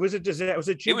 disaster. It was a disaster. It was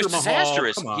a Jinder It was Mahal.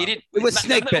 disastrous. Come on. He didn't. It was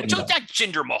snake bitten. Just that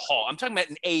Jinder Mahal. I'm talking about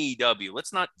an AEW.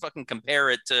 Let's not fucking compare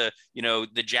it to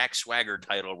the Jack Swagger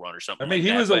title run or something. I mean, like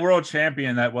he that. was a world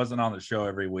champion that wasn't on the show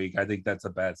every week. I think that's a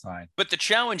bad sign. But the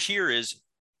challenge here is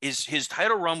his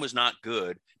title run was not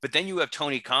good, but then you have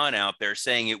Tony Khan out there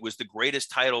saying it was the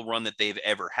greatest title run that they've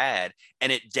ever had,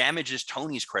 and it damages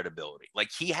Tony's credibility.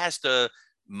 Like, he has to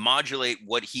modulate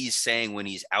what he's saying when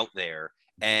he's out there,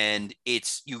 and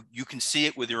it's you can see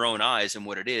it with your own eyes and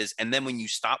what it is. And then when you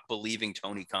stop believing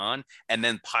Tony Khan and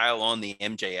then pile on the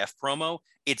MJF promo,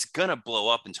 it's gonna blow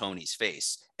up in Tony's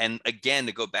face. And again,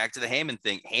 to go back to the Heyman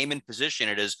thing, Heyman positioned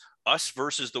it as us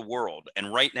versus the world,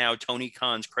 and right now Tony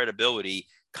Khan's credibility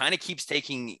kind of keeps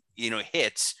taking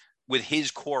hits with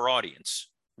his core audience.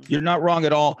 You're not wrong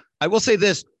at all. I will say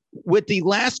this: with the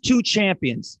last two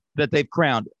champions that they've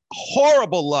crowned,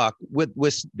 horrible luck with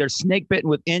their snake bitten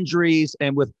with injuries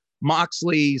and with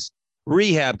Moxley's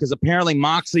rehab, because apparently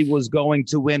Moxley was going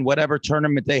to win whatever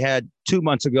tournament they had 3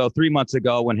 months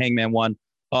ago when Hangman won,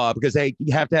 because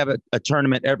you have to have a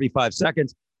tournament every 5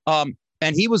 seconds.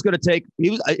 And he was going to take.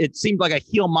 It seemed like a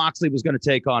heel Moxley was going to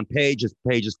take on Page's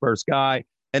first guy.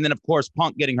 And then, of course,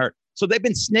 Punk getting hurt. So they've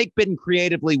been snake bitten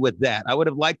creatively with that. I would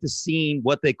have liked to seen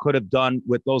what they could have done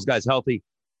with those guys healthy.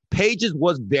 Page's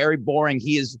was very boring.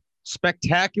 He is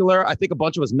spectacular. I think a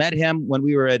bunch of us met him when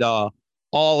we were at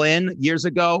All In years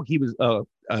ago. He was a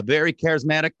very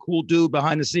charismatic, cool dude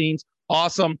behind the scenes.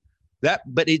 Awesome. But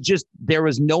there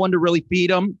was no one to really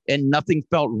feed him, and nothing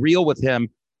felt real with him.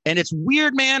 And it's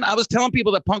weird, man. I was telling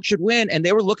people that Punk should win, and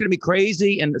they were looking at me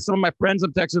crazy. And some of my friends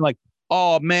I'm texting like,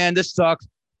 "Oh man, this sucks.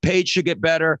 Page should get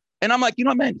better." And I'm like,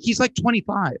 man, he's like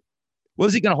 25.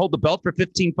 Was he going to hold the belt for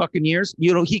 15 fucking years?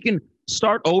 He can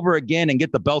start over again and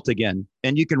get the belt again,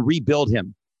 and you can rebuild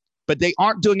him. But they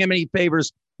aren't doing him any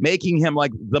favors, making him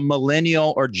like the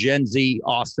millennial or Gen Z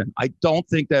Austin. I don't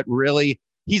think that really.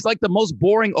 He's like the most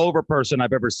boring over person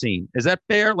I've ever seen. Is that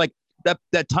fair? Like that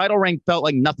title reign felt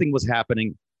like nothing was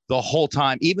happening the whole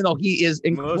time, even though he is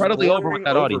incredibly over with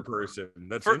that audience. Person.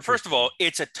 That's First of all,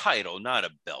 it's a title, not a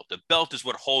belt. A belt is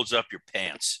what holds up your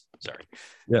pants. Sorry.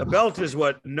 Yeah. A belt is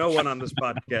what no one on this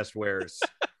podcast wears.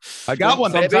 I got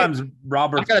one. Sometimes baby.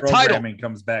 Robert's programming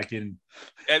comes back in.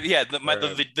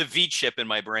 The V chip in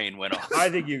my brain went off.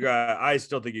 I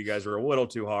still think you guys are a little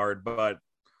too hard, but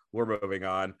we're moving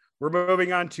on. We're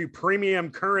moving on to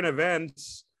premium current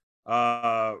events.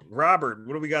 Robert,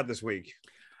 what do we got this week?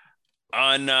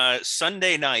 On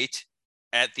Sunday night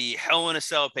at the Hell in a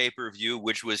Cell pay-per-view,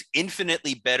 which was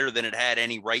infinitely better than it had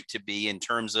any right to be in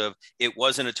terms of it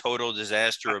wasn't a total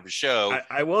disaster of a show.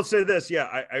 I will say this. Yeah,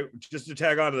 I just to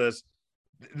tag on to this.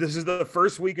 This is the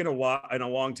first week in a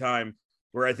long time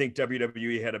where I think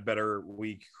WWE had a better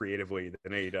week creatively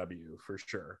than AEW for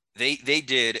sure. They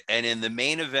did. And in the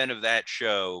main event of that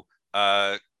show,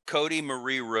 Cody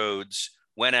Marie Rhodes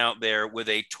went out there with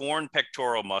a torn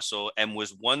pectoral muscle and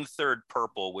was 1/3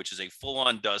 purple, which is a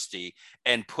full-on Dusty,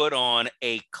 and put on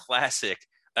a classic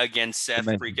against Seth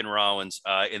freaking Rollins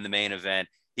in the main event.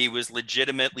 He was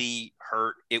legitimately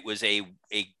hurt. It was a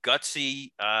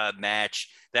gutsy match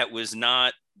that was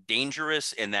not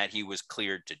dangerous in that he was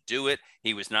cleared to do it.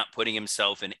 He was not putting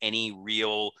himself in any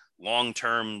real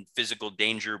long-term physical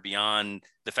danger beyond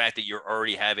the fact that you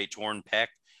already have a torn pec.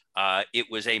 It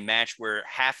was a match where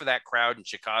half of that crowd in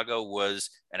Chicago was,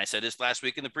 and I said this last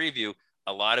week in the preview,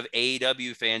 a lot of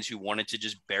AEW fans who wanted to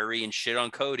just bury and shit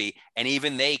on Cody. And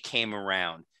even they came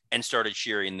around and started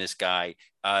cheering this guy.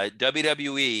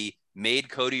 WWE made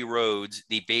Cody Rhodes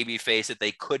the babyface that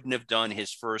they couldn't have done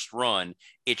his first run.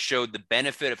 It showed the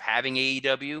benefit of having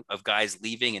AEW, of guys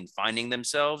leaving and finding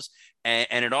themselves.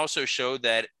 And it also showed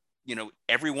that,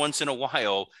 every once in a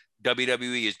while,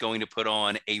 WWE is going to put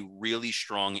on a really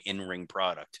strong in-ring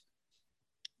product.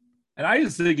 And I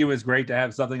just think it was great to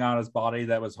have something on his body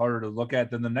that was harder to look at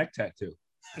than the neck tattoo.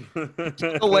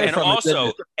 And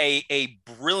also a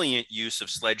brilliant use of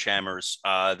sledgehammers.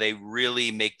 They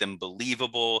really make them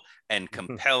believable and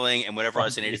compelling and whatever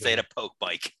else. And they had a poke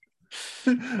bike.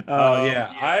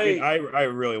 I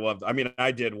really loved.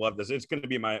 I did love this. It's going to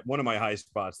be one of my high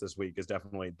spots this week. Is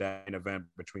definitely that event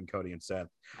between Cody and Seth.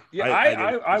 Yeah,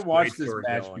 I watched this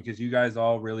match because you guys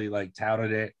all really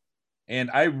touted it, and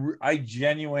I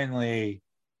genuinely,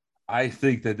 I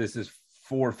think that this is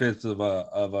 4/5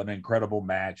 of an incredible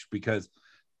match because,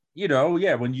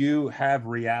 when you have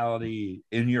reality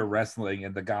in your wrestling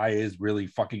and the guy is really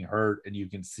fucking hurt and you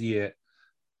can see it,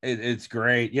 it's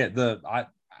great. Yeah,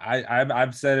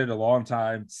 I've said it a long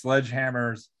time.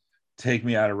 Sledgehammers take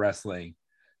me out of wrestling.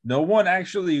 No one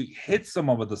actually hits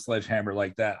someone with a sledgehammer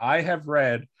like that. I have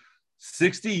read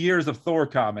 60 years of Thor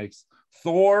comics.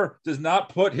 Thor does not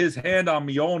put his hand on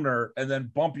Mjolnir and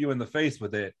then bump you in the face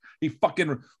with it. He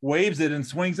fucking waves it and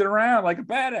swings it around like a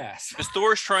badass. Because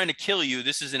Thor's trying to kill you.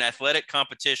 This is an athletic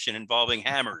competition involving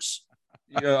hammers.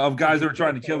 Of guys that are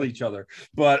trying to kill each other.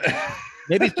 But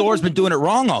maybe Thor's been doing it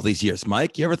wrong all these years,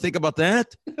 Mike. You ever think about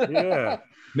that? Yeah.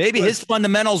 Maybe his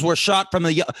fundamentals were shot from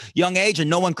a young age and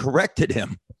no one corrected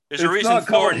him. There's a reason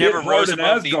Thor never rose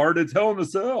above Asgard. It's Hell in a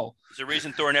Cell. There's a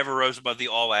reason Thor never rose above the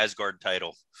All Asgard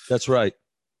title. That's right.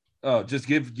 Oh, just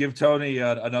give Tony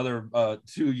another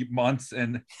 2 months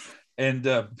and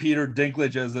Peter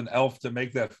Dinklage as an elf to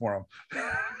make that for him.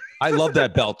 I love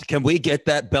that belt. Can we get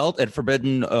that belt at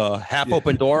Forbidden Half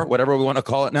Open Door, whatever we want to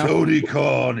call it now? Tony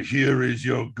Khan, here is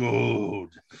your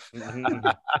gold.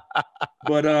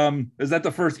 But is that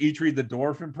the first Eat Read the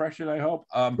Dwarf impression? I hope.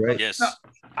 Right. Yes,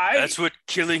 that's what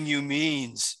killing you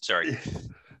means. Sorry.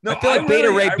 No, I feel like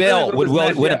Beta Ray Bill would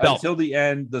win a belt until the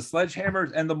end. The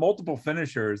sledgehammers and the multiple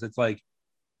finishers. It's like,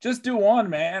 just do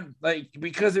one, man. Like,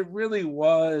 because it really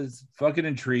was fucking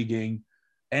intriguing,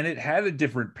 and it had a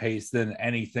different pace than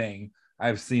anything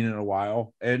I've seen in a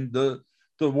while. And the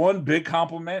one big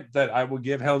compliment that I would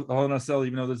give Hell in a Cell,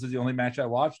 even though this is the only match I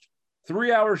watched,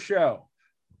 3-hour show.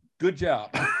 Good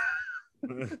job.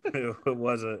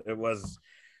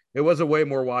 It was a way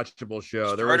more watchable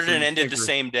show. Started and ended the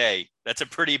same day. That's a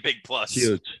pretty big plus.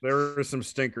 Huge. There were some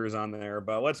stinkers on there,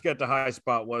 but let's get to high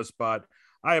spot, low spot.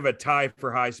 I have a tie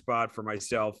for high spot for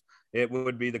myself. It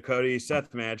would be the Cody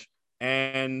Seth match,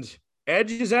 and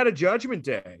Edge is at a Judgment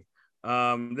Day.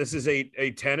 This is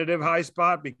a tentative high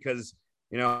spot because,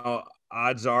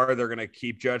 odds are they're going to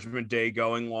keep Judgment Day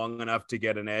going long enough to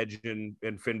get an Edge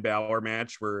and Finn Balor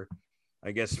match where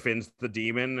I guess Finn's the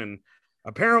demon. And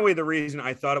apparently the reason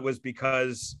I thought it was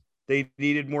because they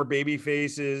needed more baby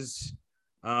faces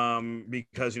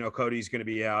because, Cody's going to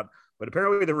be out. But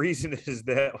apparently the reason is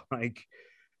that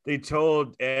they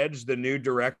told Edge the new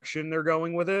direction they're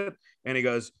going with it. And he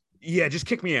goes, yeah, just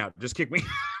kick me out. Just kick me.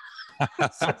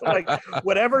 So,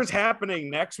 whatever's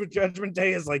happening next with Judgment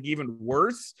Day is even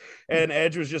worse. And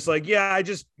Edge was just like, yeah, I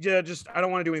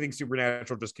don't want to do anything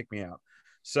supernatural. Just kick me out.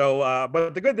 So,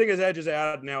 but the good thing is Edge is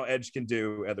out now. Edge can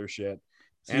do other shit.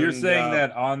 So you're saying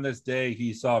that on this day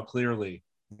he saw clearly.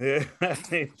 Yeah,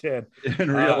 he did.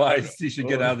 And realized he should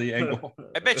get out of the angle.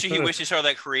 I bet you he wished he saw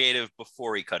that creative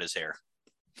before he cut his hair.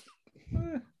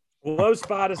 Low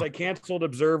spot is I canceled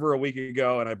Observer a week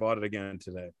ago and I bought it again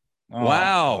today. Oh.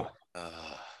 Wow.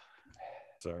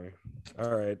 Sorry.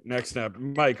 All right. Next up,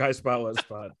 Mike, high spot, low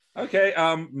spot. Okay.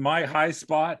 My high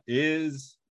spot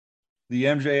is the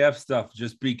MJF stuff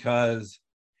just because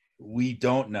we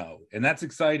don't know. And that's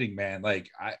exciting, man.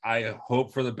 I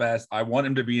hope for the best. I want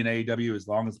him to be in AEW as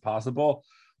long as possible,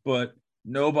 but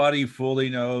nobody fully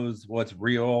knows what's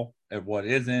real and what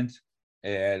isn't.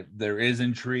 And there is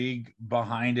intrigue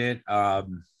behind it.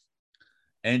 And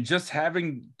just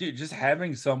having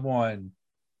someone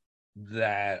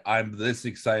that I'm this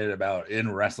excited about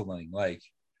in wrestling,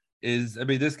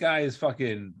 this guy is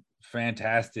fucking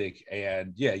fantastic.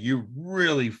 And yeah, you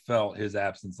really felt his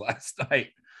absence last night.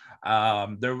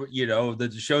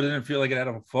 The show didn't feel like it had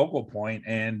a focal point,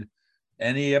 and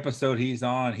any episode he's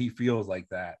on, he feels like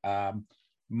that.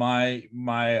 My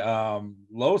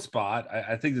low spot,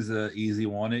 I think this is an easy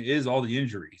one. It is all the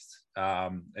injuries.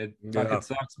 It fucking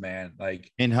sucks, man.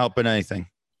 Ain't helping anything.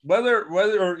 Whether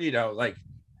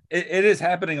it is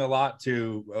happening a lot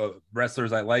to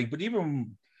wrestlers I like, but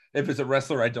even if it's a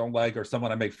wrestler I don't like or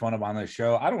someone I make fun of on this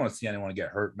show, I don't want to see anyone get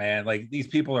hurt, man. These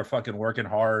people are fucking working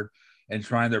hard and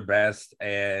trying their best,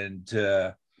 and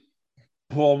to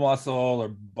pull muscle or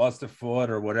bust a foot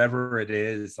or whatever it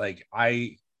is,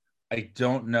 I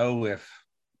don't know if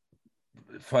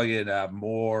fucking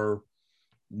more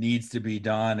needs to be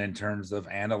done in terms of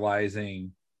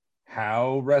analyzing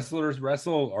how wrestlers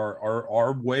wrestle, or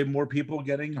are way more people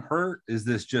getting hurt? Is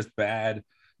this just bad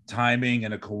timing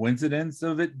and a coincidence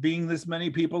of it being this many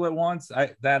people at once?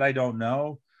 I don't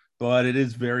know, but it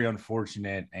is very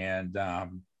unfortunate. And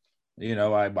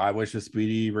I wish a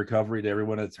speedy recovery to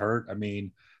everyone that's hurt. I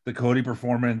mean, the Cody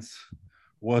performance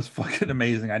was fucking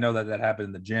amazing. I know that happened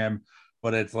in the gym,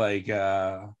 but it's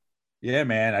yeah,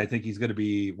 man, I think he's going to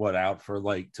be out for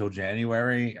till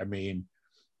January. I mean,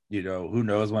 you know, who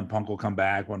knows when Punk will come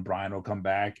back, when Brian will come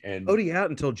back, and He's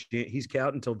out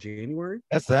until January.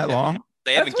 That's that long.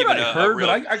 They haven't given I a heard, real.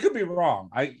 but I could be wrong.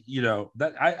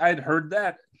 I'd heard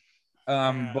that,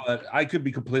 but I could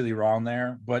be completely wrong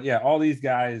there. But yeah, all these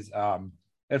guys,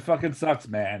 it fucking sucks,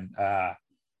 man.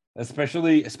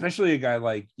 Especially a guy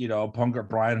like, you know, Punk or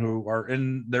Brian, who are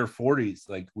in their 40s.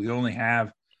 Like, we only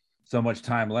have so much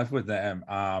time left with them.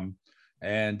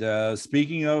 And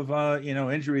speaking of you know,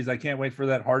 injuries, I can't wait for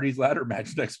that Hardy's ladder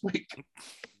match next week.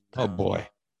 Oh boy,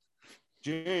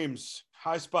 James,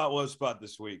 high spot, low spot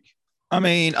this week. I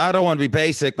mean, I don't want to be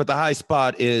basic, but the high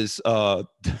spot is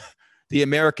the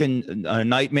American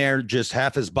Nightmare. Just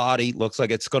half his body looks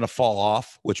like it's going to fall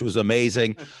off, which was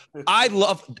amazing. I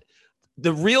love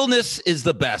the realness is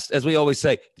the best, as we always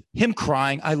say. Him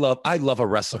crying, I love a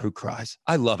wrestler who cries.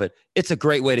 I love it. It's a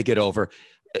great way to get over.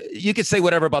 You could say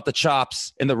whatever about the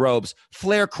chops and the robes.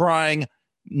 Flair crying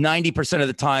 90% of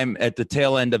the time at the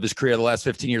tail end of his career, the last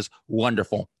 15 years,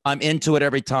 wonderful. I'm into it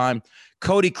every time.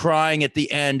 Cody crying at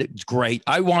the end, it's great.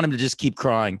 I want him to just keep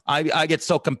crying. I get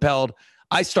so compelled.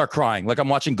 I start crying like I'm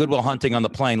watching Good Will Hunting on the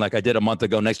plane, like I did a month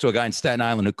ago next to a guy in Staten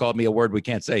Island who called me a word we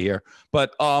can't say here.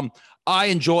 But I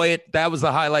enjoy it. That was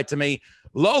the highlight to me.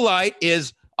 Low light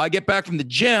is I get back from the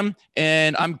gym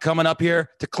and I'm coming up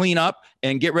here to clean up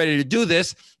and get ready to do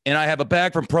this. And I have a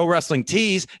bag from Pro Wrestling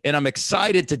Tees, and I'm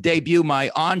excited to debut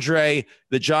my Andre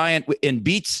the Giant in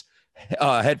Beats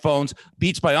headphones,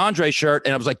 Beats by Andre shirt.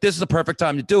 And I was like, this is the perfect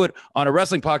time to do it on a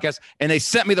wrestling podcast. And they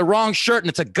sent me the wrong shirt, and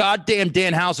it's a goddamn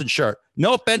Danhausen shirt.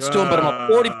 No offense to him, but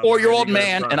I'm a 44-year-old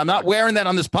man, and I'm not wearing that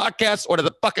on this podcast or to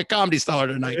the fucking Comedy Cellar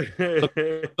tonight.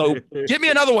 So give me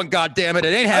another one, goddammit.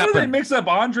 It ain't How do they happening. mix up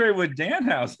Andre with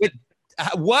Danhausen?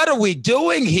 What are we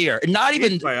doing here? Not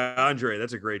even by Andre.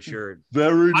 That's a great shirt.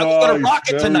 Very nice. I was gonna rock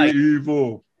it very tonight.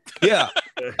 Evil. Yeah.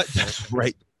 That's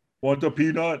great. Want a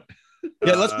peanut?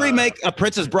 Yeah, let's remake A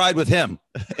Princess Bride with him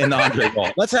in the Andre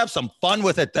role. Let's have some fun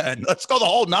with it then. Let's go the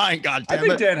whole nine, I goddammit.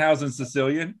 think Danhausen's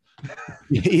Sicilian.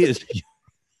 He is.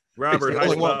 Robert, high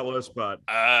spot, low spot.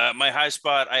 My high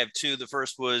spot, I have two. The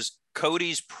first was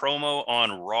Cody's promo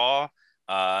on Raw.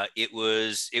 It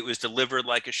was delivered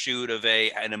like a shoot of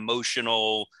an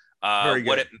emotional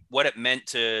what it meant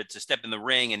to step in the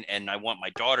ring, and I want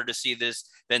my daughter to see this.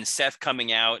 Then Seth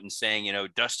coming out and saying, you know,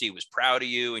 Dusty was proud of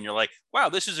you, and you're like, wow,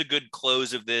 this is a good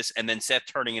close of this. And then Seth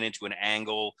turning it into an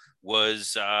angle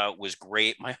was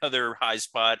great. My other high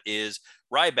spot is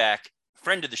Ryback,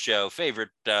 friend of the show, favorite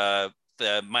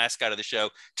the mascot of the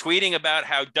show, tweeting about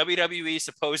how WWE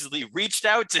supposedly reached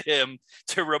out to him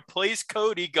to replace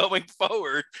Cody going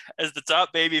forward as the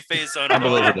top babyface on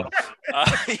Raw.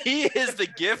 He is the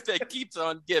gift that keeps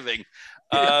on giving.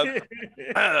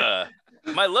 My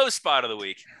low spot of the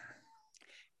week.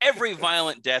 Every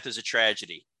violent death is a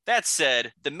tragedy. That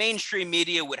said, the mainstream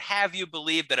media would have you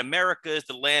believe that America is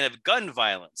the land of gun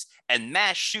violence and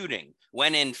mass shooting,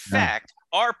 when in fact,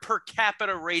 our per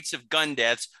capita rates of gun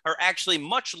deaths are actually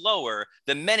much lower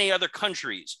than many other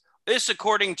countries. This,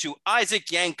 according to Isaac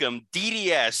Yankem,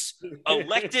 DDS,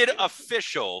 elected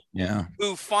official,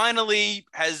 who finally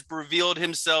has revealed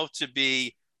himself to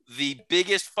be the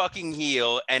biggest fucking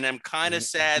heel. And I'm kind of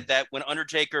sad that when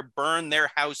Undertaker burned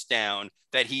their house down,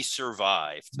 that he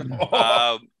survived.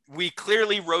 We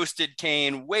clearly roasted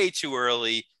Kane way too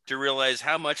early to realize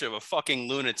how much of a fucking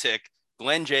lunatic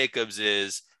Glenn Jacobs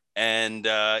is. And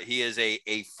he is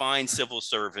a fine civil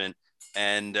servant.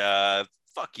 And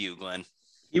fuck you, Glenn.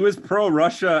 He was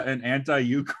pro-Russia and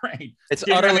anti-Ukraine. It's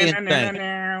utterly insane.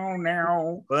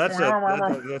 Well, that's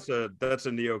a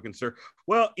neoconservative.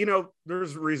 Well, you know,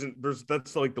 there's reason.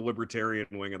 That's like the libertarian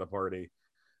wing of the party,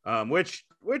 which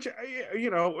you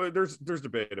know, there's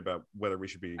debate about whether we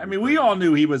should be. I mean, we all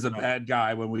knew he was a bad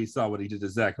guy when we saw what he did to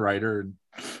Zack Ryder and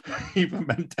Eva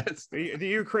Mendes. The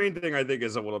Ukraine thing, I think,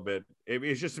 is a little bit.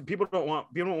 It's just people don't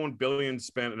want billions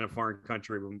spent in a foreign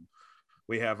country when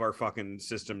we have our fucking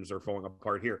systems are falling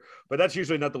apart here. But that's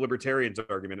usually not the libertarians'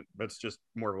 argument. That's just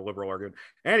more of a liberal argument.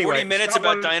 Anyway, 40 minutes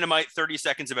about Dynamite, 30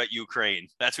 seconds about Ukraine.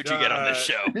 That's what you get on this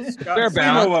show. Fair balance. We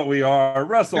know what we are.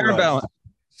 Fair balance.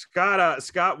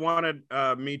 Scott wanted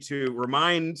me to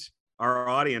remind our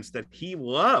audience that he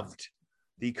loved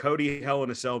the Cody Hell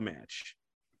in a Cell match.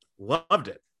 Loved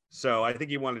it. So I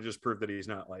think he wanted to just prove that he's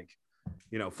not, like,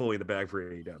 you know, fully in the bag for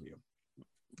AEW.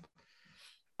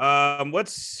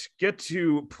 Let's get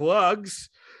to plugs.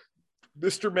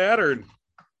 Mr. Mattern.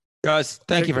 Guys,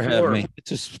 thank you for having me.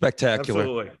 It's just spectacular.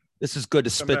 Absolutely. This is good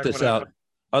to spit this out.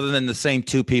 other than the same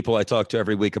two people I talk to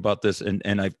every week about this,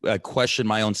 and I question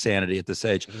my own sanity at this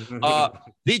age.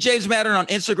 The James Mattern on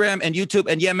Instagram and YouTube.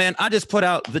 And yeah, man, I just put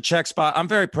out the check spot. I'm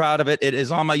very proud of it. It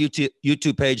is on my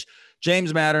YouTube page,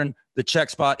 James Mattern, the check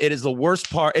spot. It is the worst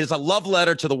part. It is a love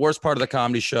letter to the worst part of the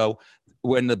comedy show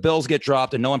when the bills get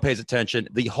dropped and no one pays attention.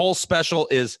 The whole special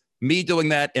is me doing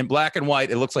that in black and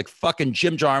white. It looks like fucking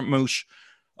Jim Jarmusch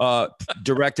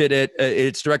directed it.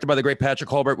 It's directed by the great Patrick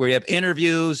Holbert, where you have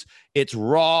interviews. It's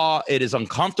raw. It is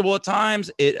uncomfortable at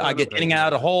times. I get in and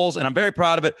out of holes, and I'm very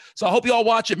proud of it. So I hope you all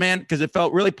watch it, man, because it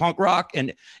felt really punk rock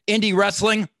and indie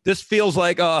wrestling. This feels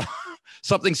like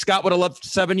something Scott would have loved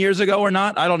 7 years ago or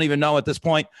not. I don't even know at this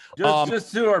point.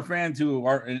 Just to our fans who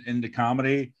are into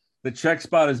comedy, the check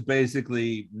spot is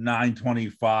basically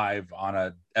 $9.25 on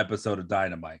an episode of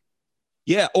Dynamite.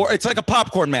 Yeah, or it's like a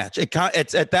popcorn match.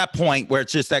 It's at that point where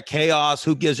it's just that chaos.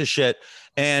 Who gives a shit?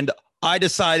 And I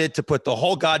decided to put the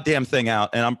whole goddamn thing out,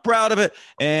 and I'm proud of it.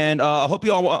 And I hope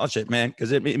you all watch it, man,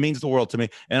 because it means the world to me.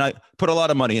 And I put a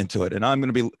lot of money into it, and I'm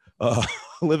going to be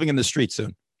living in the street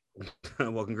soon.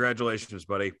 Well, congratulations,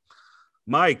 buddy.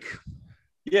 Mike.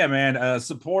 Yeah, man.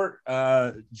 Support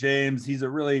James. He's a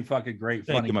really fucking great,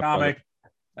 funny comic.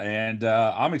 And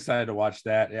I'm excited to watch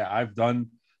that. Yeah, I've done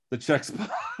the check spot.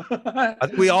 I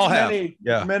think we all have.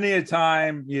 Many a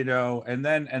time, and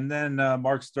then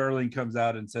Mark Sterling comes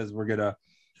out and says we're gonna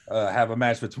have a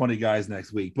match with 20 guys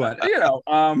next week. But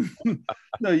no,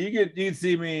 you can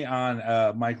see me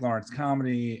on Mike Lawrence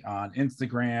Comedy on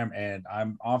Instagram, and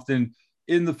I'm often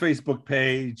in the Facebook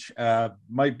page.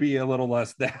 Might be a little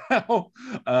less now.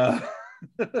 But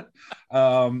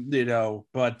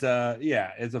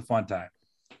yeah, it's a fun time.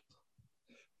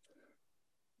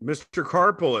 Mr.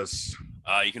 Karpolis.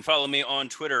 You can follow me on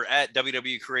Twitter at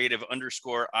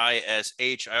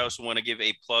WWCreative_ISH. I also want to give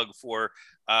a plug for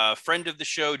a friend of the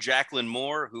show, Jacqueline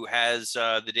Moore, who has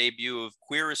the debut of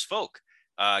Queer as Folk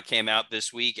came out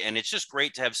this week. And it's just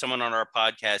great to have someone on our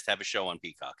podcast have a show on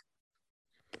Peacock.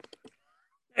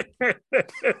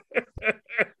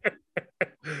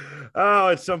 Oh,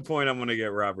 at some point I'm going to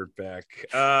get Robert back.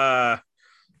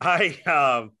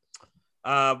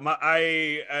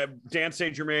 Dan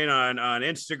St. Germain on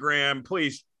Instagram.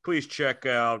 Please check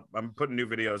out. I'm putting new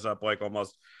videos up like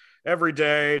almost every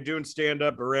day, doing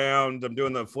stand-up around. I'm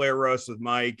doing the Flair roast with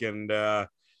Mike, and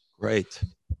great.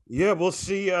 Yeah, we'll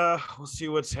see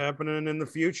what's happening in the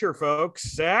future,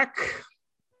 folks. Zach,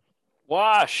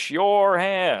 wash your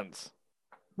hands.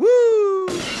 Woo!